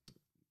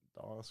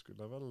 Da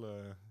skulle jeg vel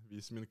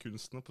vise mine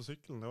kunstner på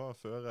sykkelen. Det var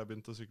før jeg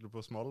begynte å sykle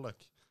på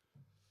smaldekk.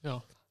 Ja.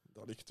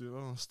 Da likte vi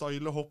å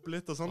style og hoppe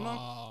litt og sånn da.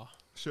 Ah,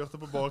 Kjørte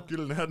på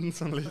bakhjulen ned en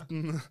sånn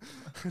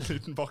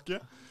liten bakke.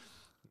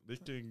 Det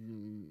gikk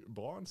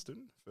bra en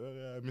stund før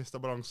jeg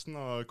mistet balansen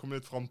og kom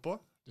litt frempå.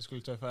 Du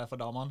skulle tøffe deg for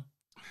damene.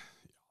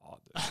 Ja,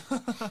 det...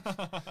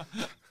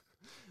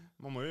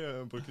 Man må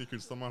jo bruke de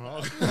kunstene man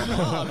har.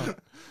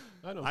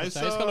 Nei,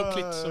 så jeg skal nok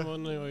litt, så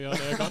man jo gjør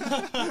det jeg kan.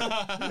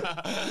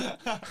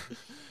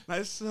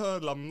 Nei, så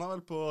landet jeg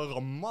vel på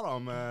ramma da,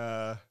 med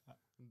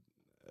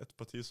et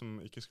parti som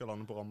ikke skal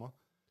lande på ramma.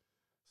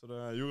 Så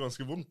det gjorde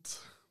ganske vondt.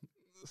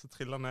 Så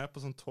trillet jeg ned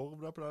på sånn torv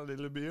der på den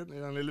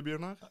lille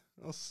byen her.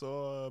 Og så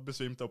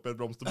besvimte jeg opp i et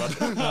blomsterbed.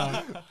 Ja.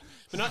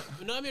 Men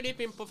nå er vi jo litt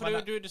inn på, for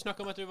du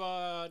snakket om at det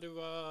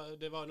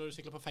var når du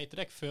syklet på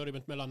feitedekk før du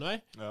begynte med landevei.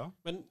 Ja.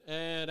 Men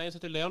det er en som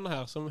heter Leon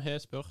her, som har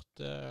spurt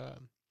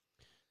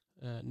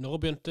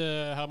når begynte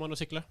Herman å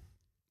sykle?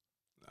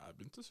 Jeg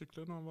begynte å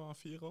sykle da jeg var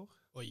 4 år.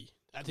 Oi,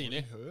 det er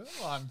tidlig. Hører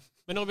han?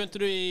 Men når begynte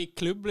du i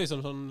klubb,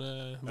 liksom, sånn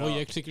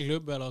Voie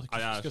sykkelklubb, eller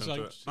Nei, jeg skjønte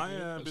det. Nei,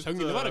 jeg begynte...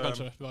 Søgne var det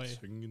kanskje? Du var i.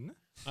 Søgne?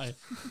 Nei.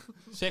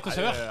 CK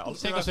Sør.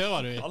 CK Sør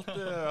var du i.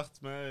 Alltid vært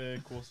med i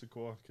KCK,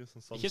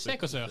 Kristiansand. Ikke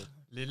CK Sør.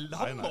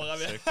 Lillehammer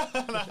er vi.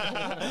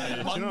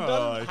 Ikke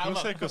noe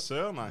CK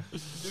Sør, nei.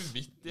 Du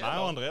vittig. Nei,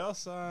 og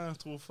Andreas er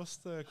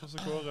trofaste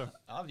KCK-ere.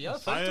 Ja, vi har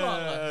Nei, følt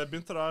hverandre. jeg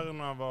begynte der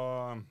når jeg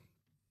var...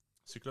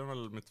 Syklet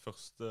vel mitt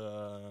første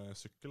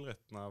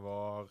sykkelritt når jeg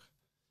var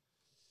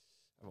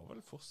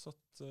vel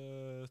fortsatt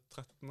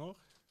 13 år.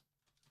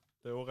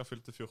 Det året jeg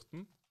fylte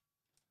 14.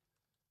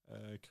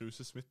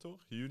 Kruse Smittor,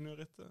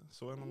 juniorrittet.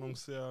 Så en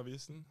annonse i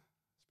avisen.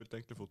 Spilte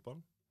egentlig fotball.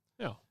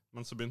 Ja.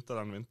 Men så begynte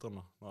den vinteren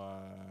da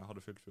jeg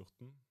hadde fylt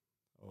 14.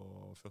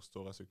 Og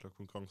første året jeg syklet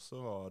konkurranse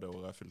var det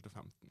året jeg fylte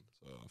 15.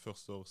 Så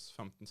første års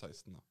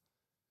 15-16 da.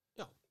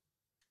 Ja.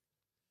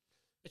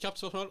 Et kjapt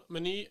spørsmål.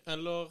 Meny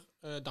eller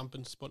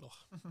dampens boller?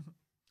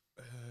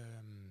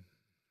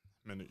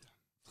 Meny.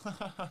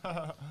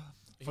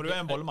 For du er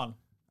en bollemann.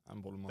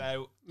 En bollemann. Det er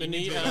jo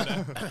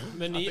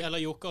Meny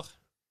eller Joker?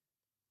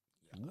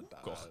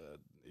 Joker.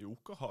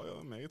 Joker har jo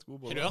meget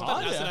gode Har du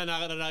boller.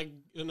 hørt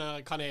den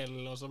der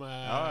kanelen og som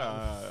er...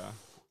 Ja.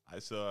 Nei,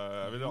 så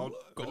jeg vil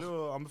jo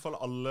anbefale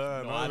alle...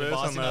 Nå er det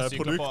bare siden jeg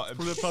sykler på...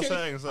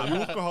 produktplassering, så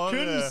Joker har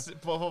Kunst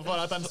for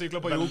at han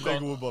sykler på veldig Joker.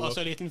 gode boller. Altså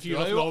en liten Du Fuel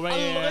har of jo Norway.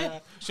 aldri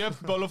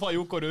kjøpt boller fra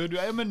Joker, du. Du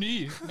er jo Meny.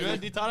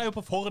 De tar deg jo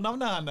på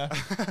fornavnet henne.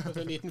 Altså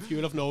en liten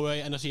Fuel of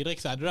Norway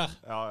energidrikk, så er du der.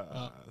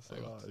 Ja. Så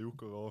da,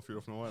 Joker og Fuel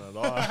of Norway.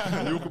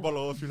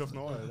 Jokerboller og Fuel of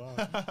Norway.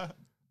 Da.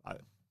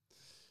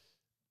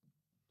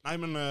 Nei,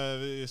 men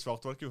vi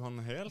svarte vel ikke jo han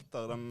helt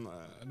der.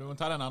 Du må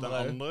ta den Den andre.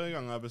 andre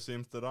gangen jeg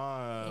besvimte,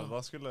 da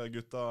skulle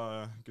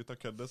gutta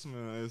kødde, som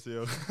vi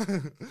sier.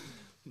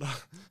 Det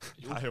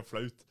er jo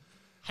flaut.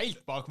 Helt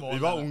bak målet.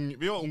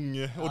 Vi var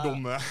unge og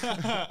dumme.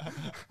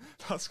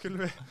 Da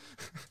skulle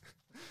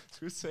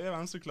Skal vi se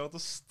hvem som klarte å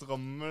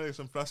stramme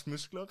liksom flest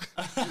muskler.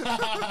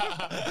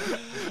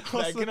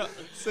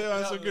 Se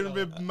hvem som kunne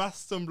bli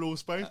mest som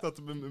blodsprengt,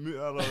 at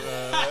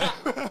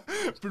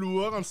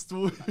blodåren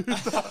sto ut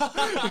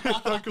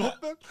av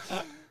kroppen.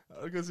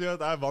 Jeg kan si at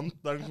jeg vant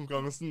den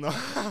konkurransen da.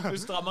 Du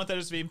strammet til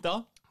du svimte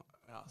av?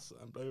 Ja, så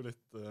jeg ble jo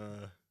litt...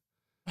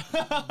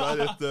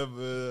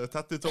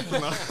 tett i toppen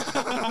der.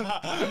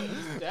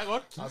 Det er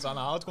rått. Altså, han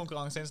har et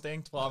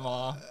konkurranseinstinkt fra han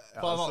var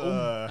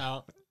ung.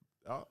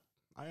 Ja.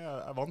 Nei,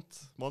 jeg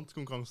vant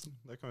konkurransen,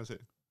 det kan vi si.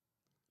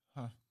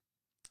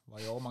 Hva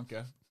gjør man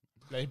ikke?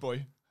 Playboy.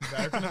 Det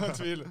er jo ikke noe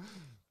tvil.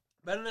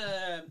 Men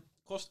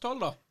kosthold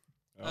da.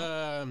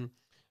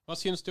 Hva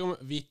synes du om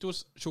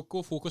Vitos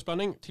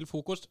sjoko-frokostblanding til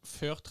frokost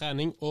før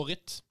trening og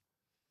ritt?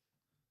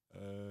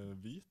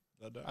 Hvit?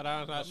 Det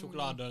er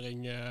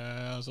sjokoladering,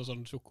 altså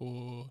sånn sjoko...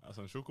 Ja,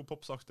 sånn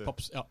sjokopops-aktig.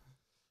 Pops, ja.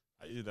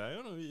 Nei, det er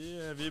jo noe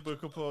vi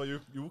bruker på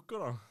Joker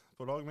da,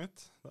 på laget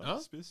mitt. Da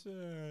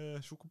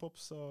spiser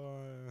sjokopops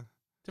og...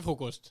 Til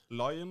frokost.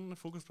 Lion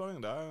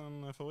frokostblanding, det er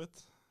en favoritt.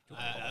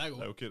 Nei, det er god.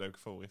 Det er jo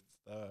ikke favoritt,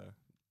 det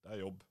er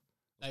jobb.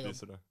 Det er jobb,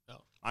 det. Ja.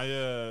 Nei,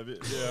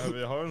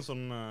 vi har jo en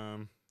sånn...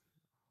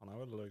 han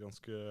er vel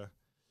ganske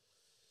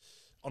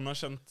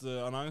anerkjent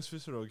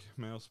ernæringsfysiolog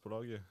med oss på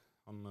laget.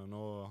 Han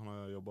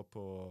har jobbet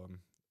på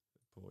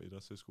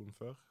idrettshøyskolen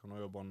før. Han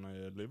har jobbet i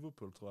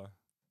Liverpool, tror jeg.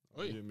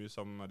 Mye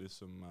sammen med de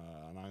som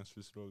er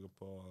ernæringsfysiologer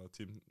på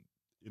Team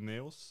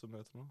Ineos, som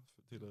det heter nå,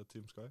 tidligere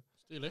Team Sky.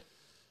 Stilig.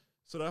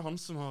 Så det er han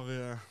som har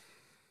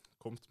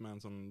kommet med en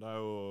sånn, det er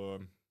jo,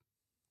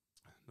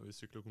 når vi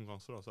sykler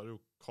konkurranser da, så er det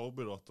jo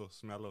karbohydrater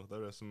som gjelder. Det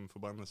er jo det som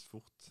forbrennes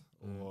fort,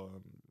 og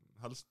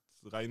helst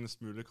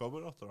renest mulig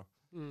karbohydrater da.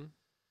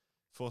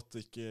 For at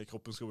ikke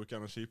kroppen skal bruke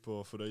energi på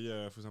å fordøye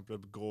for eksempel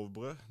et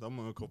grovbrød, da må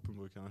jo kroppen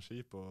bruke energi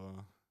på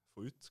å få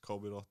ut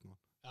karbohydratene.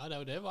 Ja, det er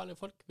jo det vanlige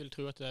folk vil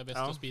tro at det er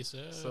best å spise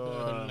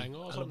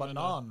lenger. Eller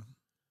banan.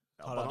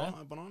 Ja,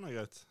 banan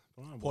er greit.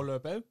 På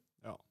løpet?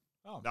 Ja.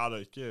 Ja, det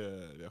er ikke,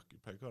 vi har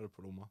ikke peker det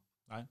på lomma.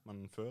 Nei.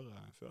 Men før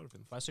er det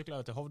fint. Jeg sykler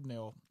jo til Hovden i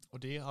år, og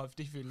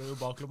de fyller jo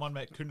baklommene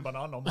med kun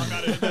bananer.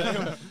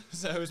 Det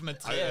ser jo ut som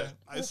et tre.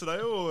 Nei, så det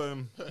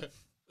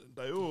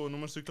er jo, når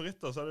man sykler ritt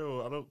da, så er det jo,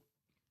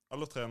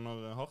 eller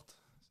trener hardt,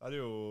 så er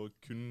det jo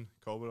kun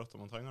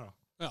karbohydrater man trenger da.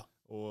 Ja.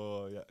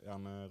 Og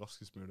gjerne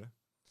raskest mulig.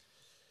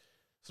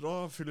 Så da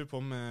fyller vi på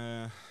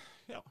med,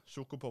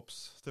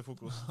 sjokopops til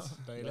frokost.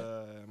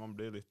 Man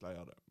blir litt lei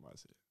av det, må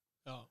jeg si.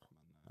 Ja.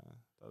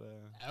 Men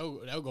det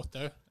er jo godt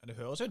det. Det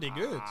høres jo digg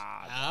ut.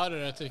 Ja,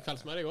 det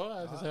kalles meg det i går.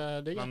 Jeg synes det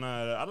er digg. Men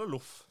er det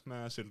loff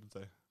med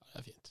syltetøy? Ja, det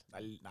er fint.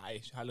 Nei,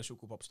 heller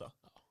sjokopops da.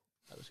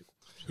 Ja, det er sikkert.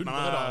 100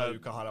 dager i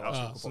uka har det vært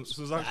sjokopops.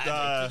 Som sagt,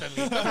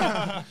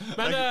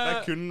 det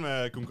er kun med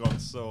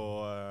konkurranse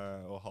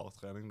og hard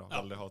trening da.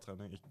 Veldig hard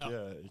trening,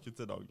 ikke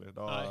til daglig.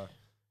 Da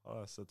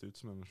har jeg sett ut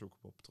som en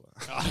sjokopop, tror jeg.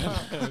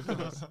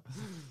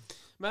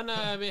 Men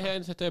vi har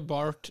en som heter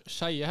Bart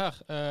Skeie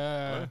her.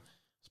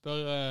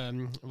 Spør,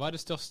 hva er det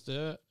største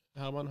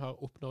Herman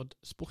har oppnådd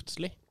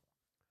sportslig?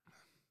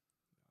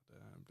 Det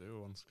blir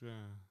jo vanskelig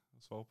å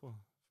svare på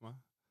for meg.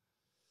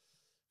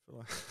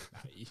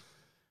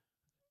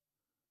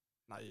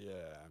 Nei, jeg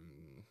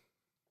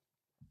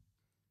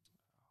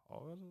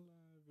har vel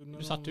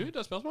vunnet... Du satt ut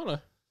det spørsmålet?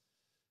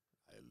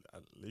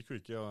 Jeg liker jo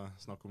ikke å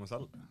snakke om meg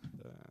selv.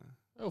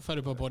 Hvorfor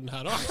er du på podden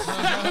her da? Det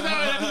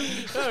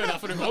er jo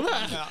derfor du kom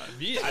her. Ja,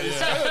 vi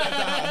elsker jo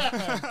dette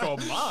her.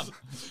 Kom an.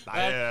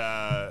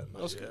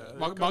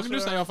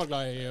 Magnus er i hvert fall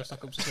glad i å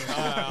snakke om seg selv.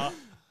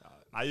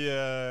 Nei,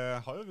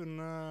 jeg har jo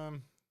vunnet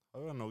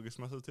en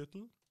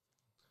norgesmestertitel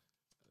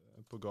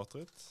på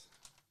gateritt.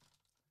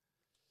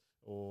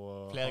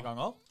 Flere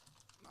ganger?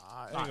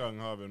 Nei, en gang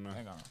har jeg vunnet.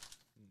 En gang.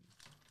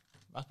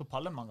 Vært på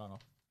pallen mange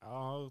ganger? Jeg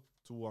har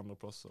 2 andre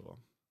plasser.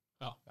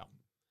 Ja,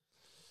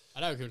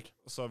 det er jo kult.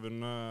 Så har jeg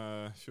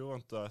vunnet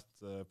fjordvant et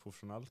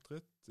profesjonelt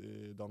ritt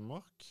i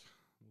Danmark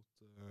mot,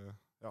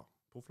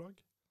 profflag.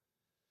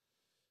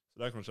 Så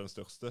det er kanskje den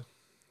største.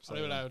 Så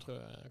det vil jeg jo tro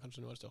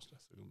kanskje noe av det største.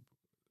 Så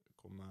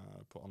kom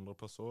jeg på andre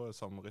plass også,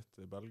 samme ritt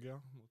i Belgia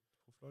mot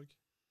profflag.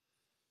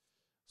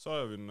 Så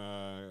har jeg vunnet,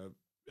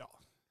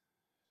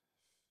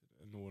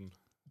 noen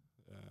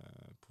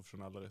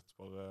profesjonelle ritt,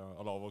 bare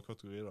av lavere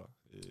kategori da,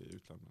 i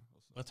utlandet.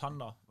 Bretagne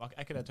da,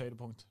 er ikke det et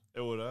høydepunkt?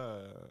 Jo,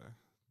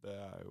 det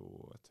er jo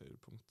et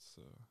høydepunkt.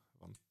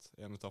 Vant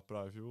en etappe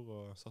der i fjor,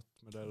 og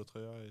satt med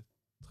ledertrøya i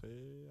 3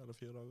 eller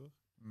 4 dager.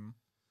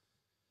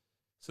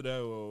 Så det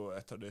er jo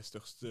et av de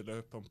største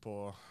løpene på,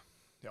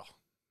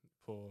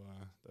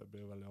 det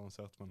blir veldig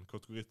avansert, men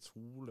kategori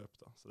 2-løp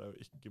da. Så det er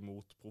jo ikke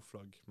mot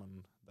profflag, men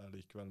det er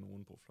likevel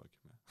noen profflag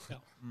med. Så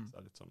det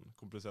er litt sånn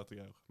kompliserte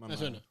greier. Men, jeg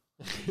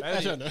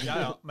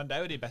skjønner. Men det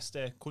er jo de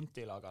beste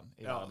kontilagene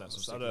i verden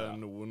som sykler.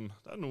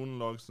 Det er noen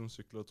lag som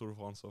sykler Tour de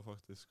France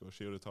faktisk, og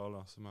Giro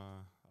d'Italia som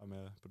er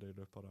med på de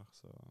løpene der.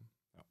 Så,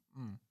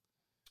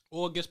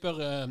 Og jeg spør,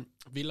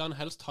 vil han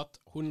helst hatt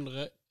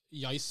 100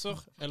 Jaiser,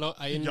 eller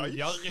en...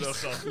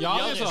 Jariser.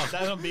 Jariser. Det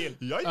er sånn bil.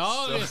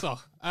 Jariser.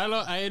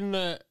 Eller en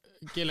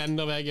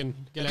Gelendervagen.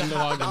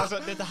 Altså,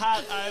 dette her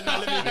er en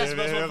veldig viktig Vi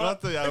spørsmål. hører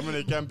at Gjermund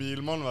ikke er en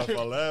bilmann, i hvert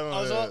fall.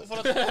 Altså, for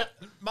at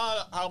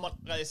meg og Herman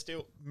reiste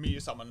jo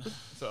mye sammen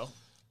før.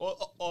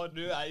 Og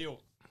du er jo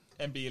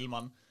en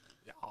bilmann.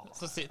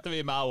 Så sitter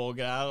vi med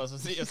Åge der, og så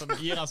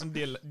gir han sånn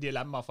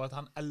dilemma for at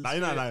han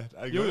elsker... Nei. Det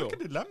er jo ikke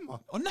dilemma.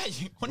 Å nei!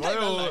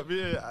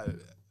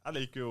 Jeg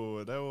liker jo...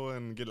 Det er jo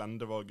en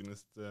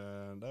gelendevagenist.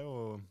 Det er jo...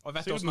 Og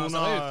vet du sikkert hvordan noen den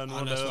ser av- ut? noen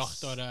Han er av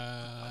svart, og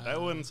deres- Det er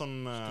jo en sånn...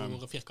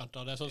 store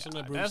firkanter. Det er sånn som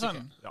det er Det er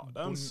sånn Ja,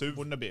 det er en SUV.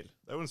 bondebil.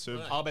 Det er jo en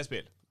SUV.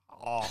 Arbeidsbil.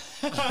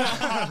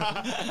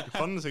 Du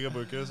kan sikkert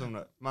bruke det som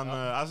det. Men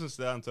jeg synes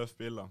det er en tøff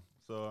bil, da.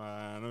 Så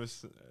når Du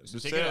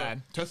synes ikke det er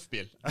en tøff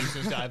bil. Du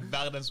synes det er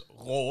verdens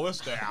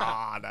råeste.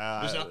 Ja, det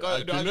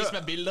er... Du har vist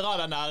meg bilder av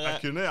den der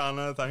Jeg kunne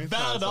gjerne tenkt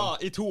hver meg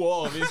dag i 2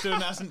 år. Hvis du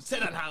nesten... Se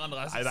den her,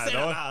 Andreas. Nei, Se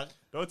den her.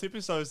 Det var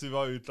typisk da hvis vi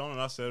var i utlandet.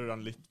 Der ser du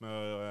den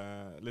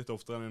litt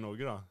oftere enn i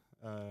Norge, da.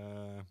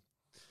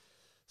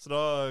 Så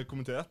da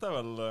kommenterte jeg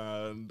vel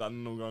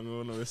den noen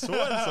ganger når vi så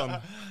en sånn.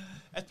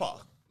 Et par.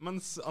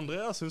 Mens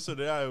Andreas synes jo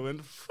det er jo en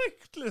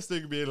fryktelig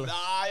stygg bil.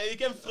 Nei,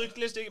 ikke en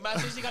fryktelig stygg, men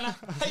jeg synes ikke han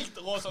er helt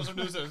rå sånn som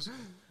du synes.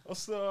 Og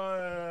så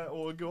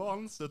Åge og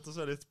han støtter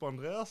seg litt på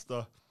Andreas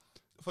da.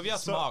 For vi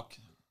har Så- smak.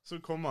 Så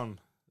kommer han,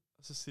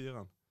 og så sier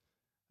han,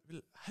 jeg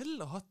vil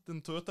heller hatt en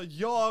Toyota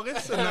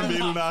Yaris enn den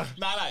bilen der.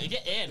 Nei,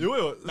 ikke en. Jo,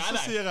 Nei.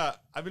 så sier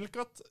jeg vil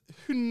ikke hatt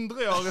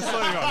 100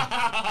 Yariser en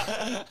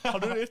gang.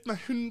 Hadde du gitt meg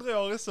 100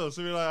 Yariser,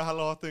 så ville jeg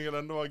heller hatt en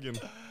gelendevagen.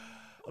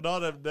 Og da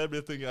hadde det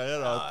blitt en greie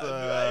da. At,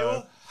 Du er jo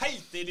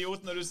helt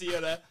idiot når du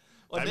sier det.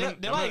 Og Nei,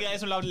 det var en greie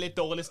som lagde litt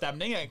dårlig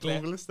stemning, egentlig.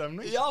 dårlig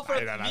stemning. Ja, for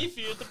Nei. vi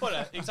fyrte på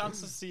det, ikke sant?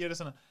 Så sier det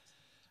sånn.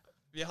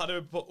 Vi hadde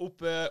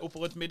oppe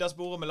rundt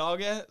middagsbordet med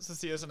laget, så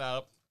sier det sånn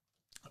her,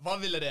 hva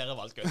ville dere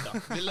valgt,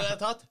 gutter? Ville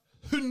dere tatt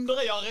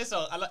 100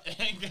 Yariser, eller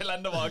en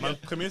gelendervage? Men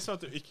premisset var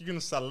at du ikke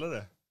kunne selge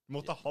det. Du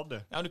måtte ha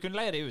det. Ja, men du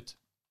kunne leie det ut.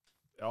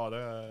 Ja,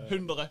 det...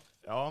 100.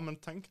 Ja, men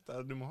tenk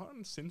deg, du må ha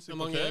en sinnssyk Hvor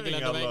mange parkering,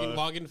 eller...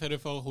 gelendervagen får du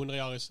for 100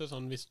 Yariser,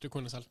 sånn hvis du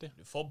kunne solgt dem?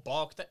 Du får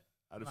bak det.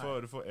 Ja,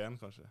 du får en,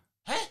 kanskje.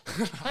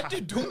 Er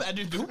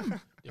du dum?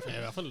 De får i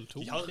hvert fall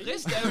 2.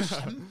 Yaris, det er jo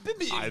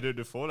kjempebil. Nei,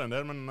 du får en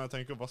del, men jeg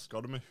tenker, hva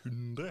skal du med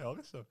 100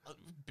 Yariser?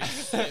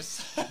 Business.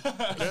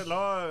 Okay,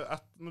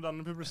 når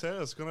denne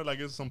publiseres, så kan jeg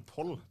legge en sånn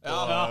poll på,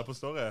 Ja. på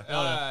story.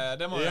 Ja,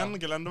 det må jeg. En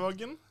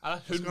gelendevagen.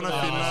 Eller Så kan, 100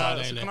 jeg finne,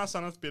 Ja, så kan jeg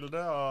sende et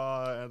bilde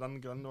av den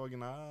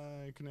gelendevagen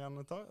jeg kunne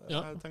gjerne ta. Ja.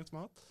 Jeg har tenkt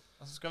meg å ha.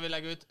 Og så skal vi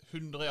legge ut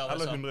 100 Eller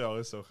Yariser. 100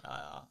 Yariser.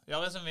 Ja.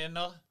 Yaris som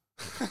vinner.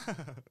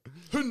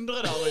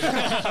 100 dager.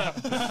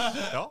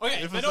 Ja, Ok,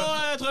 vi får men se.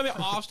 da tror jeg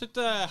vi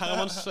avslutter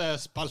Hermans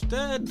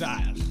spalte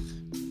der.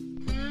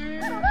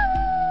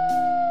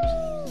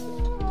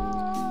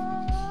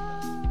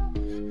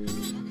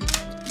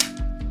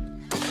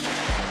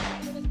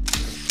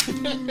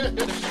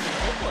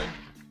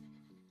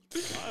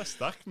 Det er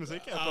sterk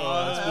musikk her på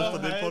Sport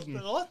og Dill-podden.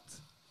 Helt rått.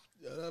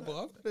 Ja, det er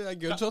bra. Det er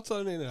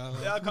gunshotsene dine her.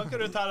 Ja, kan ikke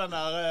du ta den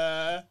der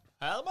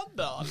Herman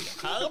Dahl?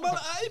 Herman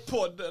er i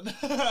podden.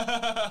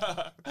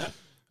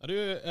 Ja, du,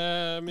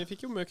 vi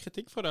fikk jo mye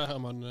kritikk for det,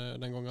 Herman,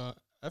 den gangen.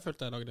 Jeg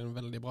følte jeg lagde en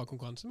veldig bra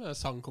konkurranse med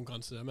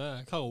sangkonkurranse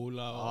med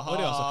Carola og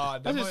de altså.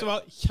 Jeg synes det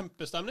var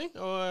kjempestemning,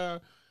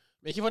 og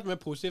vi har ikke fått mye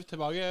positivt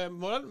tilbake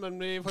på den, men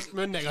vi har fått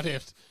mye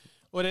negativt.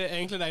 Og det er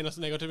egentlig det eneste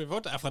negative vi har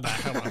fått, er fra deg,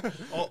 Herman.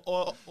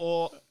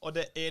 og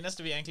det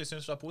eneste vi egentlig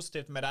synes var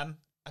positivt med den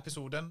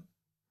episoden,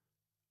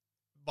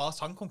 var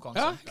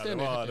sangkonkurransen.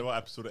 Ja, det var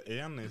episode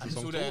 1 i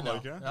sesong 2, Episode 1, var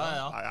det ikke?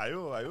 ja. Nei, jeg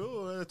er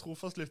jo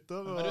trofast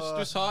lytter. Men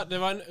du sa det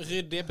var en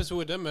ryddig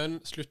episode,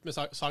 men slutt med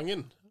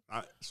sangen.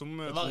 Nei, som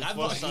Det var ræva,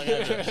 trofast- sa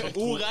jeg.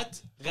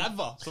 Ordrett,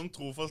 ræva. Som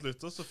trofast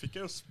lytter så fikk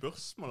jeg jo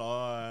spørsmål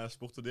av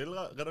Sport og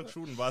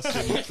Dill-redaksjonen hva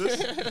jeg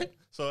syntes.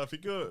 Så jeg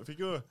fikk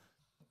jo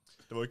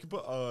det var jo ikke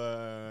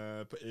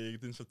på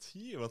eget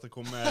initiativ at det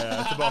kom med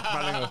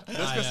tilbakemeldinger.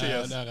 Det skal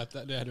sies.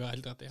 Det er du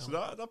helt rett i. Så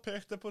da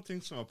pekte jeg på ting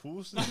som var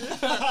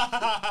positivt.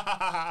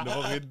 Det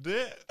var ryddig.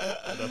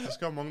 Dette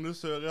skal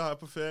Magnus høre her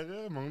på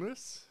ferie.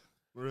 Magnus,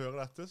 når du hører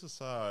dette, så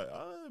sa jeg,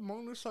 ja,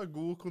 Magnus har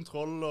god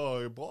kontroll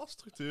og bra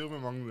struktur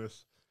med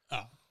Magnus.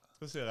 Ja.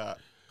 Så sier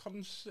jeg,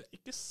 kanskje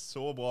ikke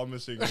så bra med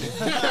synging.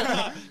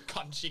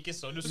 Kanskje ikke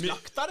så, du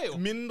slakta det jo.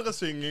 Mindre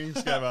synging,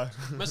 skrev jeg.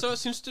 Men så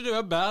syns du det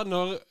var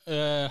bedre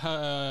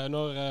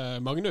når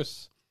Magnus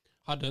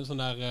hadde en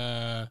sånn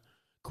der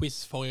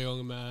quiz forrige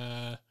gang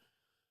med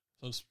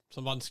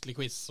sånn vanskelig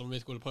quiz som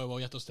vi skulle prøve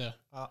å gjette oss til.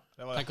 Ja,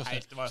 det var Tenk oss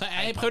helt, det. det var Så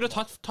jeg prøvde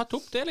å tatt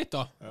opp det litt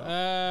da.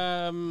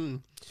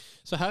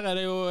 Så her er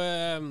det jo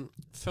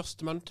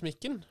førstemann til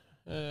mikken.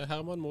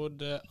 Herman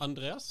mot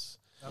Andreas.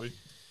 Oi.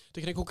 Det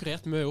kunne jeg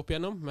konkurrert mye opp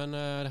igjennom, men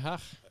det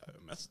her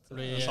Mest Det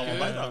blir,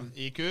 samarbeid, da.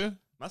 IQ.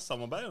 Mest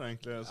samarbeid,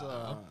 egentlig. Så,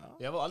 ja.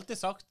 Jeg har jo alltid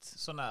sagt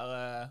sånn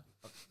der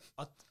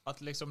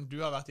at liksom du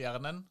har vært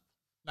hjernen.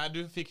 Nei,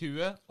 du fikk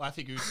huet, og jeg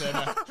fikk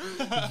utseende.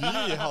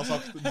 Vi har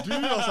sagt, du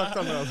har sagt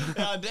det.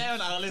 Ja, det er jo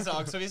en ærlig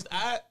sak. Så hvis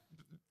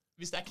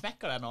jeg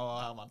knekker det nå,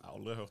 Herman. Jeg har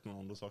aldri hørt noen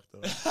andre sagt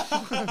det.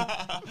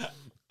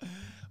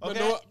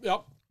 Men nå, ja.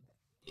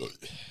 Oi,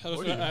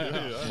 det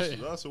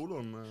er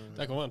soloen.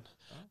 Der kommer han.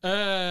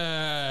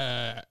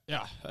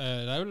 Ja,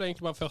 er vel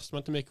egentlig bare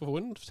førstemann til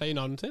mikrofonen, sier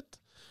navnet sitt.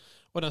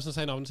 Og den som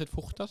sier navnet sitt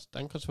fortest,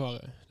 den kan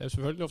svare. Det er jo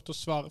selvfølgelig ofte å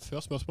svare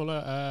før spørsmålet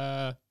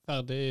er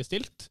ferdig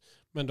stilt,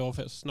 men da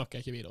snakker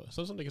jeg ikke videre.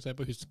 Sånn som dere ser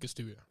på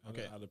huskestue.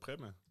 Okay. Er det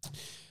premie?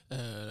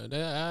 Det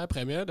er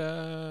premie. Det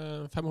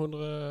er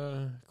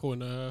 500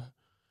 kroner.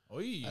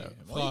 Oi,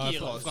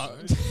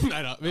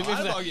 Neida, vi får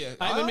se.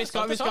 Nei, men vi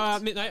skal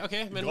nei, ok,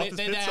 men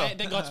det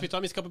er gratis pizza.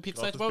 Vi skal på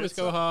pizza etterpå. Vi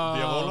skal ha...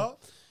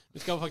 Vi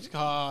skal faktisk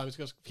ha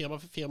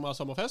firma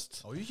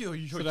sommerfest. Oi.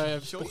 Så det er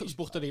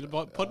sport og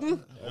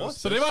deal-podden.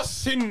 Så det var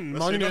synd,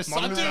 Magnus.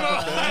 Nei,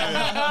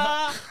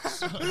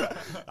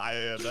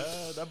 det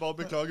er bare å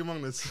beklage,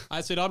 Magnus.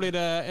 Nei, så i dag blir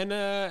det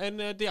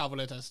en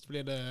Diavolo-test.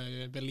 Blir det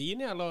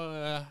Berlin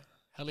eller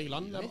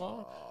Helligland? Det er bra.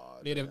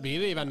 Blir det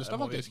i Vennesla,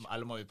 faktisk.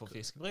 Eller må vi på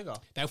fiskebrygga?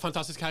 Det er jo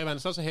fantastisk her i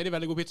Vennesla, så har de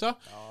veldig god pizza.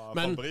 Ja,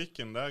 men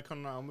fabrikken, det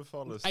kan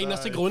anbefales.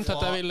 Eneste grunn til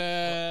at jeg vil...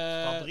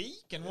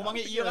 Fabrikken? Hvor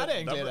mange i-er er det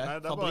egentlig? Det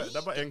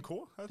er bare en K.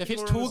 Det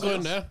finnes to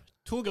grunner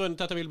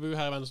til at jeg vil bo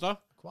her i Vennesla.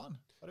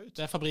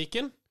 Det er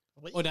fabrikken,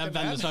 og det er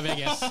Vennesla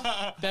VGS.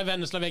 Det er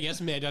Vennesla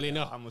VGS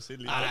medialinjer. Jeg må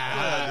si litt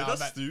av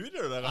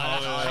studio dere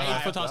har.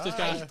 Helt fantastisk.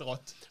 Helt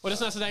rått. Og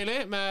det som er så deilig,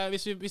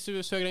 hvis du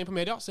søker deg inn på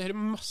media, så har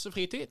du masse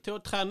fritid til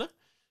å trene.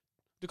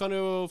 Du kan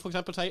jo for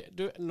eksempel si,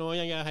 nå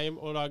går jeg hjem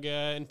og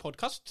lager en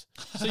podcast,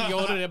 så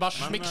gjør du det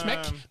bare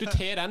smekk. Du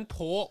tar den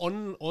på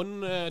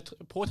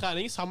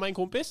trening sammen med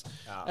en kompis,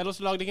 eller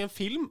så lager du en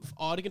film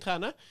av deg en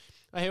trener.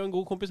 Jeg har jo en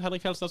god kompis, Henrik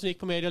Fjelstad, som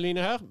gikk på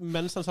medielinje her,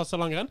 mens han satser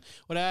langrenn.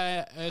 Og det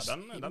er...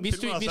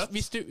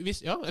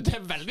 ja, det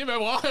er veldig mye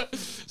bra.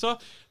 Så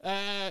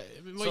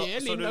vi må gi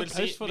en liten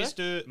applaus for det.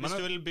 Hvis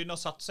du vil begynne å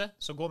satse,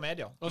 så gå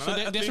media.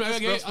 Det som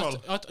er gøy,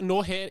 at nå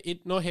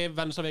har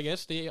Vennesla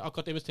VGS de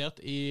akkurat investert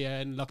i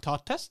en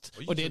laktattest,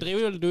 og det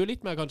driver du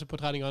litt med kanskje på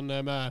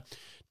treningene med...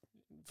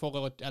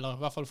 eller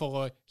i hvert fall for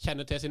å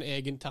kjenne til sin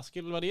egen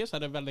terskelverdi, så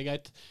er det veldig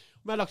greit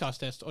med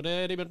laktattest. Og det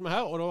er de begynt med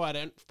her, og da er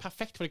det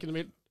perfekt for dere som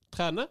vil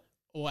trene,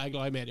 og er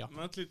glad i media.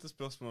 Men et lite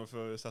spørsmål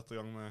før vi setter i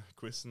gang med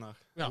quizen her.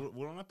 Ja.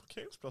 Hvordan er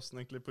parkeringsplassen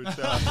egentlig på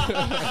utsida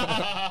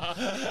her?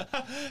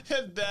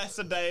 Det er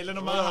så deilig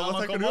når man Hva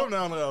tenker du om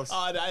det, Andreas?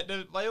 Det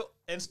var jo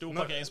en stor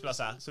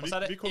parkeringsplass her. Så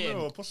vi kom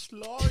jo på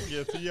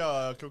slaget tida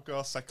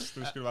klokka 6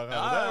 du skulle være her.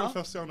 Det er jo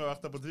første gang du har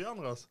vært der på tida,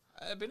 Andreas.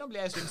 Det begynner å bli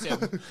en stund siden.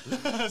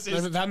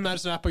 Men hvem er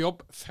det som er på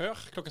jobb før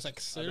klokka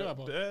 6?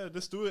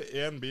 Det sto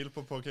en bil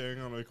på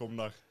parkeringen når vi kom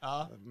der.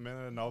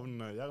 Med navn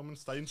Gjermund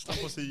Steinstad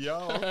på siden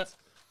og alt.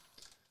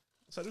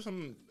 Så er det jo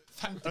sånn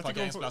 50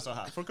 parkeringsplasser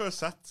her. Folk har jo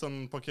sett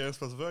sånn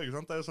parkeringsplasser før, ikke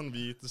sant? Det er jo sånn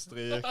hvite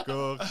streker,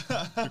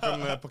 du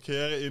kan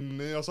parkere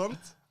inni og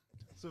sånt.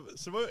 Så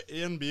det var jo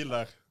en bil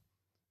der.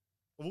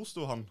 Og hvor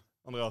sto han,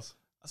 Andreas?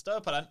 Han står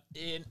på den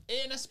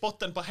ene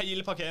spotten på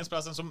hele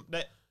parkeringsplassen som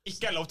det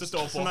ikke er lov til å stå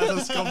på. Sånn er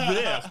sånn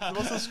skravert. Det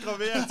var sånn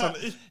skravert sånn.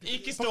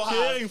 Ikke stå her.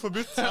 Parkering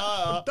forbudt.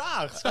 Og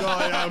der skal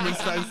Gjermund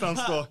Steinstad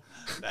stå.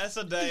 Det er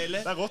så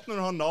deilig. Det er rått når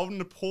du har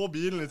navnene på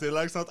bilen i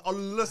tillegg, sånn at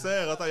alle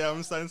ser at det er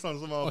Gjermund Steinstad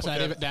som har parkert. Og så er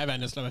det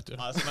Vennesla, vet du.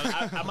 Altså, men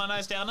er man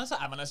en stjerne, så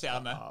er man en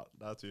stjerne. Ja,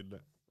 det er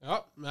tydelig. Ja,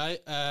 nei,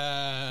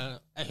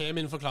 jeg har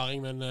min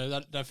forklaring, men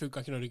det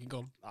funket ikke når du ikke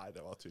kom. Nei,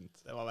 det var tynt.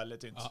 Det var veldig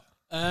tynt. Ja.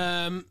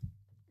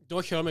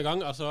 Da kjører vi i gang.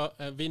 Altså,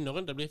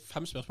 vinneren, det blir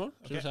 5 spørsmål.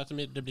 Så du sier at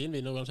det blir en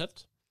vinner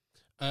uansett.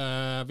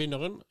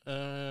 Vinneren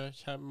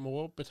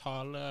må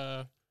betale...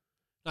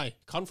 Nei,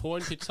 kan få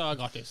en pizza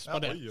gratis.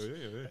 Bare det.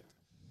 Oi.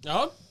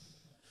 Ja.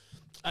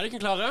 Er dere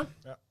klare?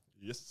 Ja.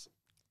 Yes.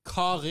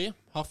 Kari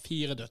har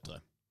 4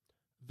 døtre.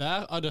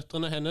 Hver av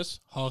døtrene hennes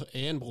har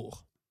en bror.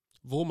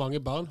 Hvor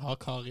mange barn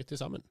har Kari til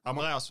sammen?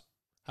 Andreas.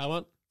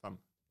 Herman? 5.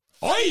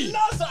 Oi!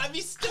 Altså, jeg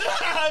visste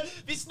det!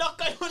 Vi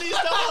snakket jo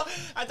litt om...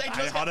 Nei,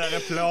 har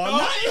dere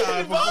plan?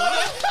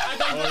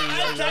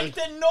 Jeg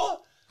tenkte nå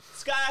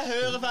skal jeg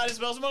høre ferdig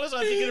spørsmålet, så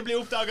at ikke det blir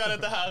oppdaget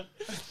dette her.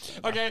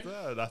 Ok.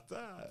 Dette,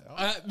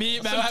 ja. Du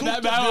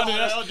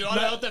har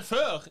hørt det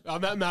før. Ja,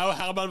 men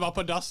Herman var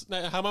på dass.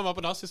 Nei, Herman var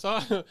på dass i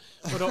stad.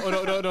 Og da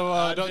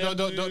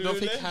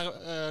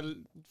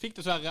fikk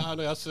dessverre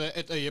Andreas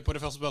et øye på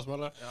det første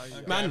spørsmålet.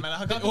 Men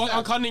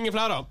han kan ingen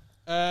flere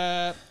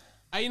da.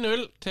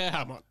 1-0 til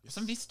Herman.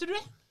 Sånn visste du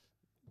det?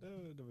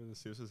 Det vil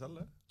si seg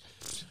selv, det.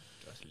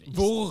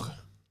 Hvor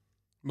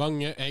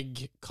mange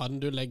egg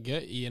kan du legge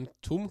i en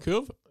tom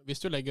kurv hvis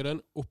du legger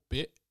den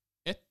oppi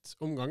 1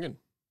 om gangen?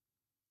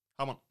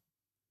 Herman.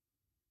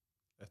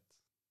 1.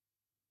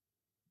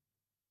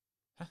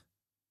 Hæ?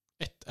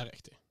 1 er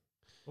riktig.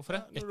 Hvorfor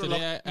det? Etter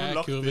det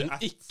er kurven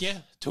ikke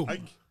tom.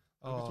 Egg.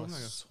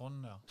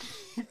 Sånn, ja.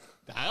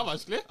 Det her er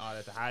vanskelig. Ja,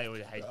 dette her er jo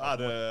helt... Er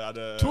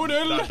det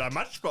 2-0! Det er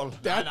matchball.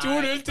 Det er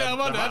 2-0 til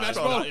Herman, det er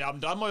matchball. Ja,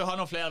 men da må jo ha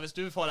noen flere hvis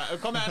du får det.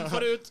 Kom igjen,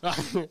 få det ut.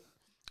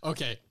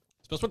 Ok,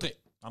 spørsmål 3.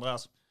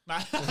 Andreas. Nei.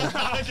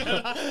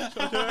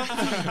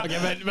 Ok,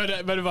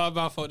 men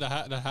hva for det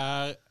her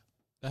er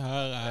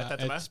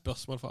et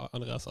spørsmål for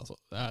Andreas, altså.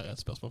 Det er et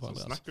spørsmål for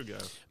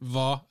Andreas.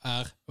 Hva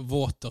er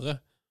våtere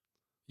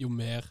jo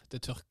mer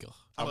det tørker?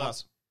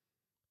 Andreas.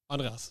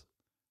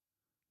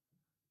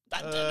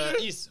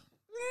 Is.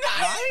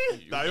 Nei!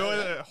 Det er jo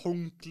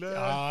håndkle,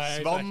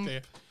 svamp,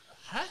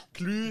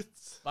 klut.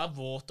 Hva er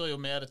våtere jo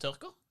mer det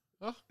tørker?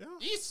 Ja.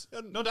 Is!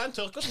 Når den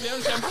tørker, så blir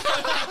den kjempe...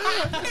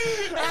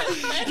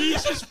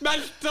 Isen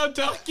smelter,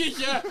 tørker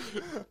ikke!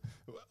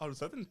 Har du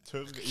sett en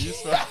tørr is?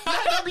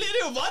 Nei, da blir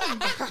det jo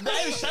vann! Det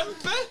er jo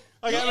kjempe!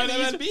 Ok, men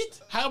isbit.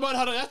 Herman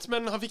hadde rett,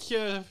 men han fikk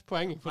ikke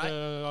poeng, for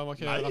han var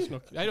ikke rask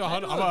nok. Nei,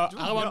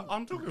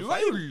 Han tok jo Du er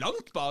feil. jo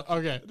langt bak.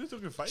 Ok, Du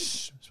tok jo feil.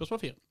 spørsmål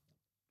 4.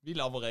 Vi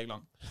laver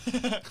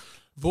reglene.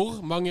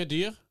 Hvor mange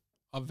dyr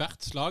av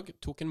hvert slag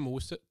tok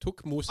Moses?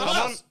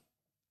 Herman!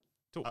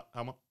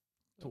 Herman.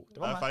 Det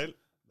Det var er meg. feil.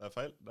 Det er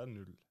feil. Det er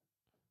 0.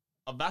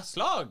 Av hvert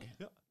slag?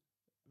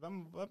 Hvem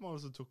var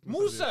det som tok med seg dyr?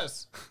 Moses!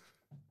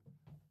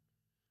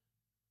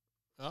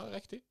 Ja,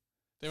 riktig.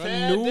 Det var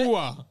Se,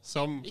 Noah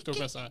som Ikke- tok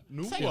med seg.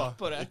 Tenk Noah,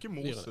 på det. ikke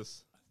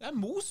Moses. Ja,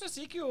 Moses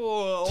gikk jo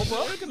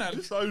over ørkenen.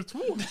 Du sa jo 2.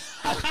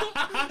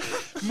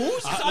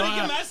 Moses hadde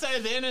ikke med seg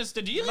det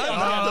eneste dyr.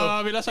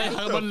 Ja, vil jeg si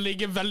Herman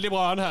ligger veldig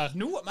bra an her.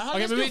 Men han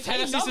Ok, men vi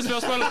tar et siste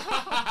spørsmål.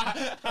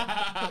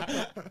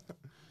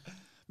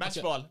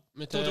 Matchball.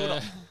 2-2 da.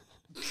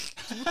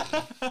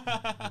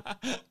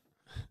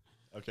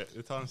 Ok,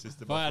 vi tar en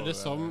siste Hva er bare det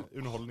for som-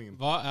 underholdningen.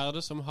 Hva er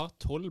det som har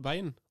 12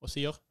 bein og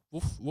sier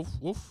voff, voff,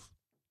 voff?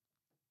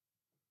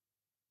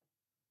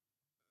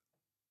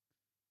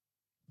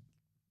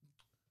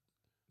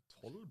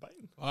 12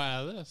 bein? Hva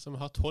er det som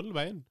har 12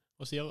 bein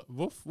og sier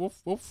voff,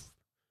 voff, voff?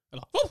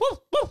 Eller voff, voff,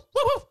 voff,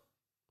 voff, voff?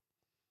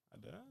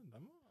 Det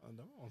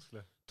var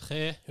vanskelig.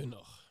 300.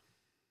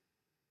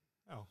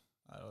 Ja.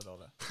 Nei, det var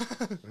dårlig.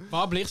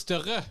 Hva blir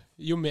større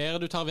jo mer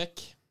du tar vekk?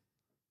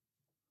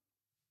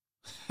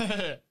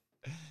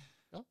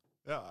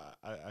 Ja,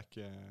 er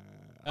ikke...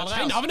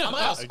 Si navnet!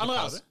 Andreas, Er ikke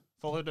Andreas. ferdig?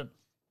 Forhuden.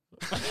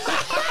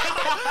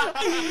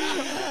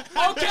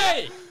 OK!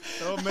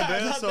 Ja, med det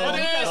så... Og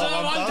det er så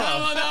vant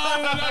Herman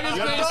av dagens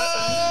quiz!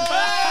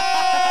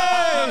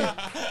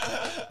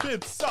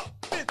 Pizza!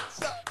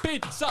 Pizza!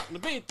 Pizza!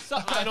 Pizza!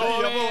 Nei, nå Dia,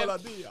 har vi... bola,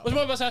 dia. Og så må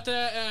jeg bare si at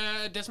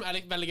det som er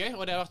litt veldig gøy,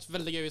 og det har vært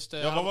veldig gøy hvis det...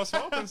 Ja, hva var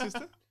svaret på den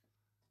siste?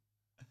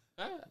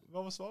 Hæ? Hva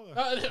var svaret?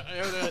 Ja, det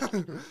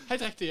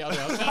helt riktig,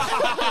 Andreas.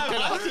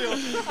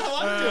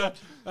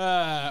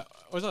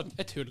 Og sånn,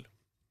 et hull.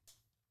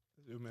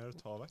 Jo mer du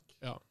tar vekk.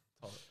 Ja,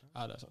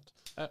 det er sant.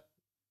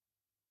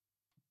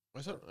 Og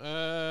sånn,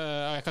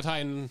 jeg kan ta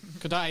en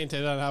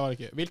til, den her var det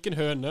ikke. Hvilken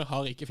høne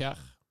har ikke fjær?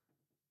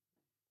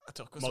 Jeg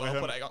tør ikke å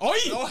svare på det en gang.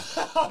 Oi!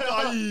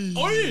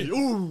 Oi!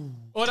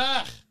 Og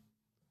der!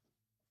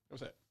 Skal vi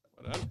se.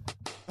 Var det den?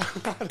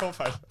 Det var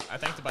feil. Jeg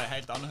tenkte bare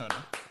helt annen høne.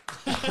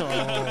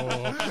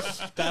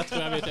 Der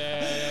tror jeg vi til...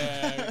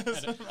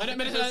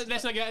 Men det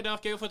som er gøy, det har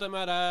ikke jeg fått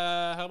med deg,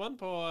 Herman,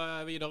 på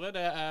videre.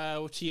 Det er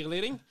jo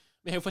cheerleading.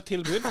 Vi har jo fått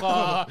tilbud fra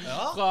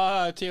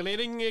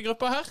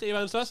cheerleading-gruppa her i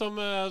Venstre, som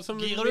Girer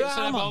du, så det er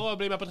Herman? bare å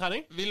bli med på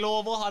trening. Vi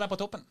lover å ha deg på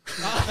toppen.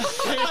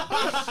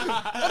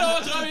 Og da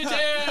tror vi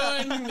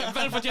til en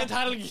velfortjent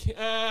helg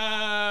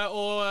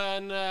og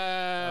en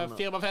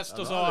firmafest,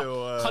 og så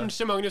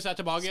kanskje Magnus er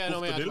tilbake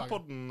når vi er Sportedill tilbake. på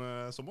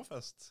den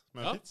sommerfest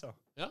med Ja. pizza.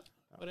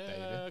 Og det,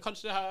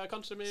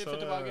 kanskje vi får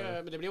tilbake,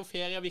 men det blir jo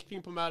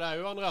ferievikling på meg der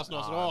jo, Andreas,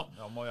 nå, så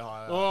Da må vi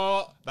ha nå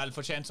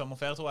velfortjent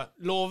sommerferie, tror jeg.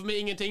 lover vi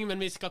ingenting, men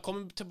vi skal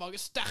komme tilbake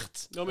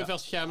sterkt når vi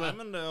først Nei, kommer.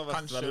 men det har vært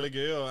Kanskje. veldig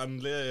gøy å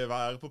endelig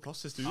være på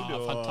plass i studio.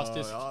 Ja,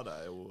 fantastisk. Og, ja, det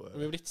er jo...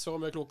 Vi er blitt så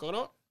mye klokere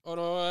nå, og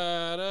nå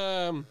er det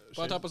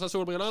bare ta på seg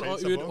solbrillene og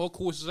Shades ut på. og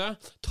kose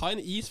seg. Ta en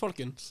is,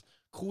 folkens.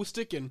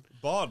 Kosstykken.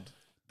 Bad.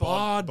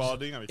 Bad.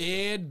 Bading er viktig.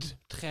 Ed.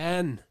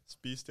 Tren.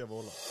 Spis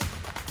diavola.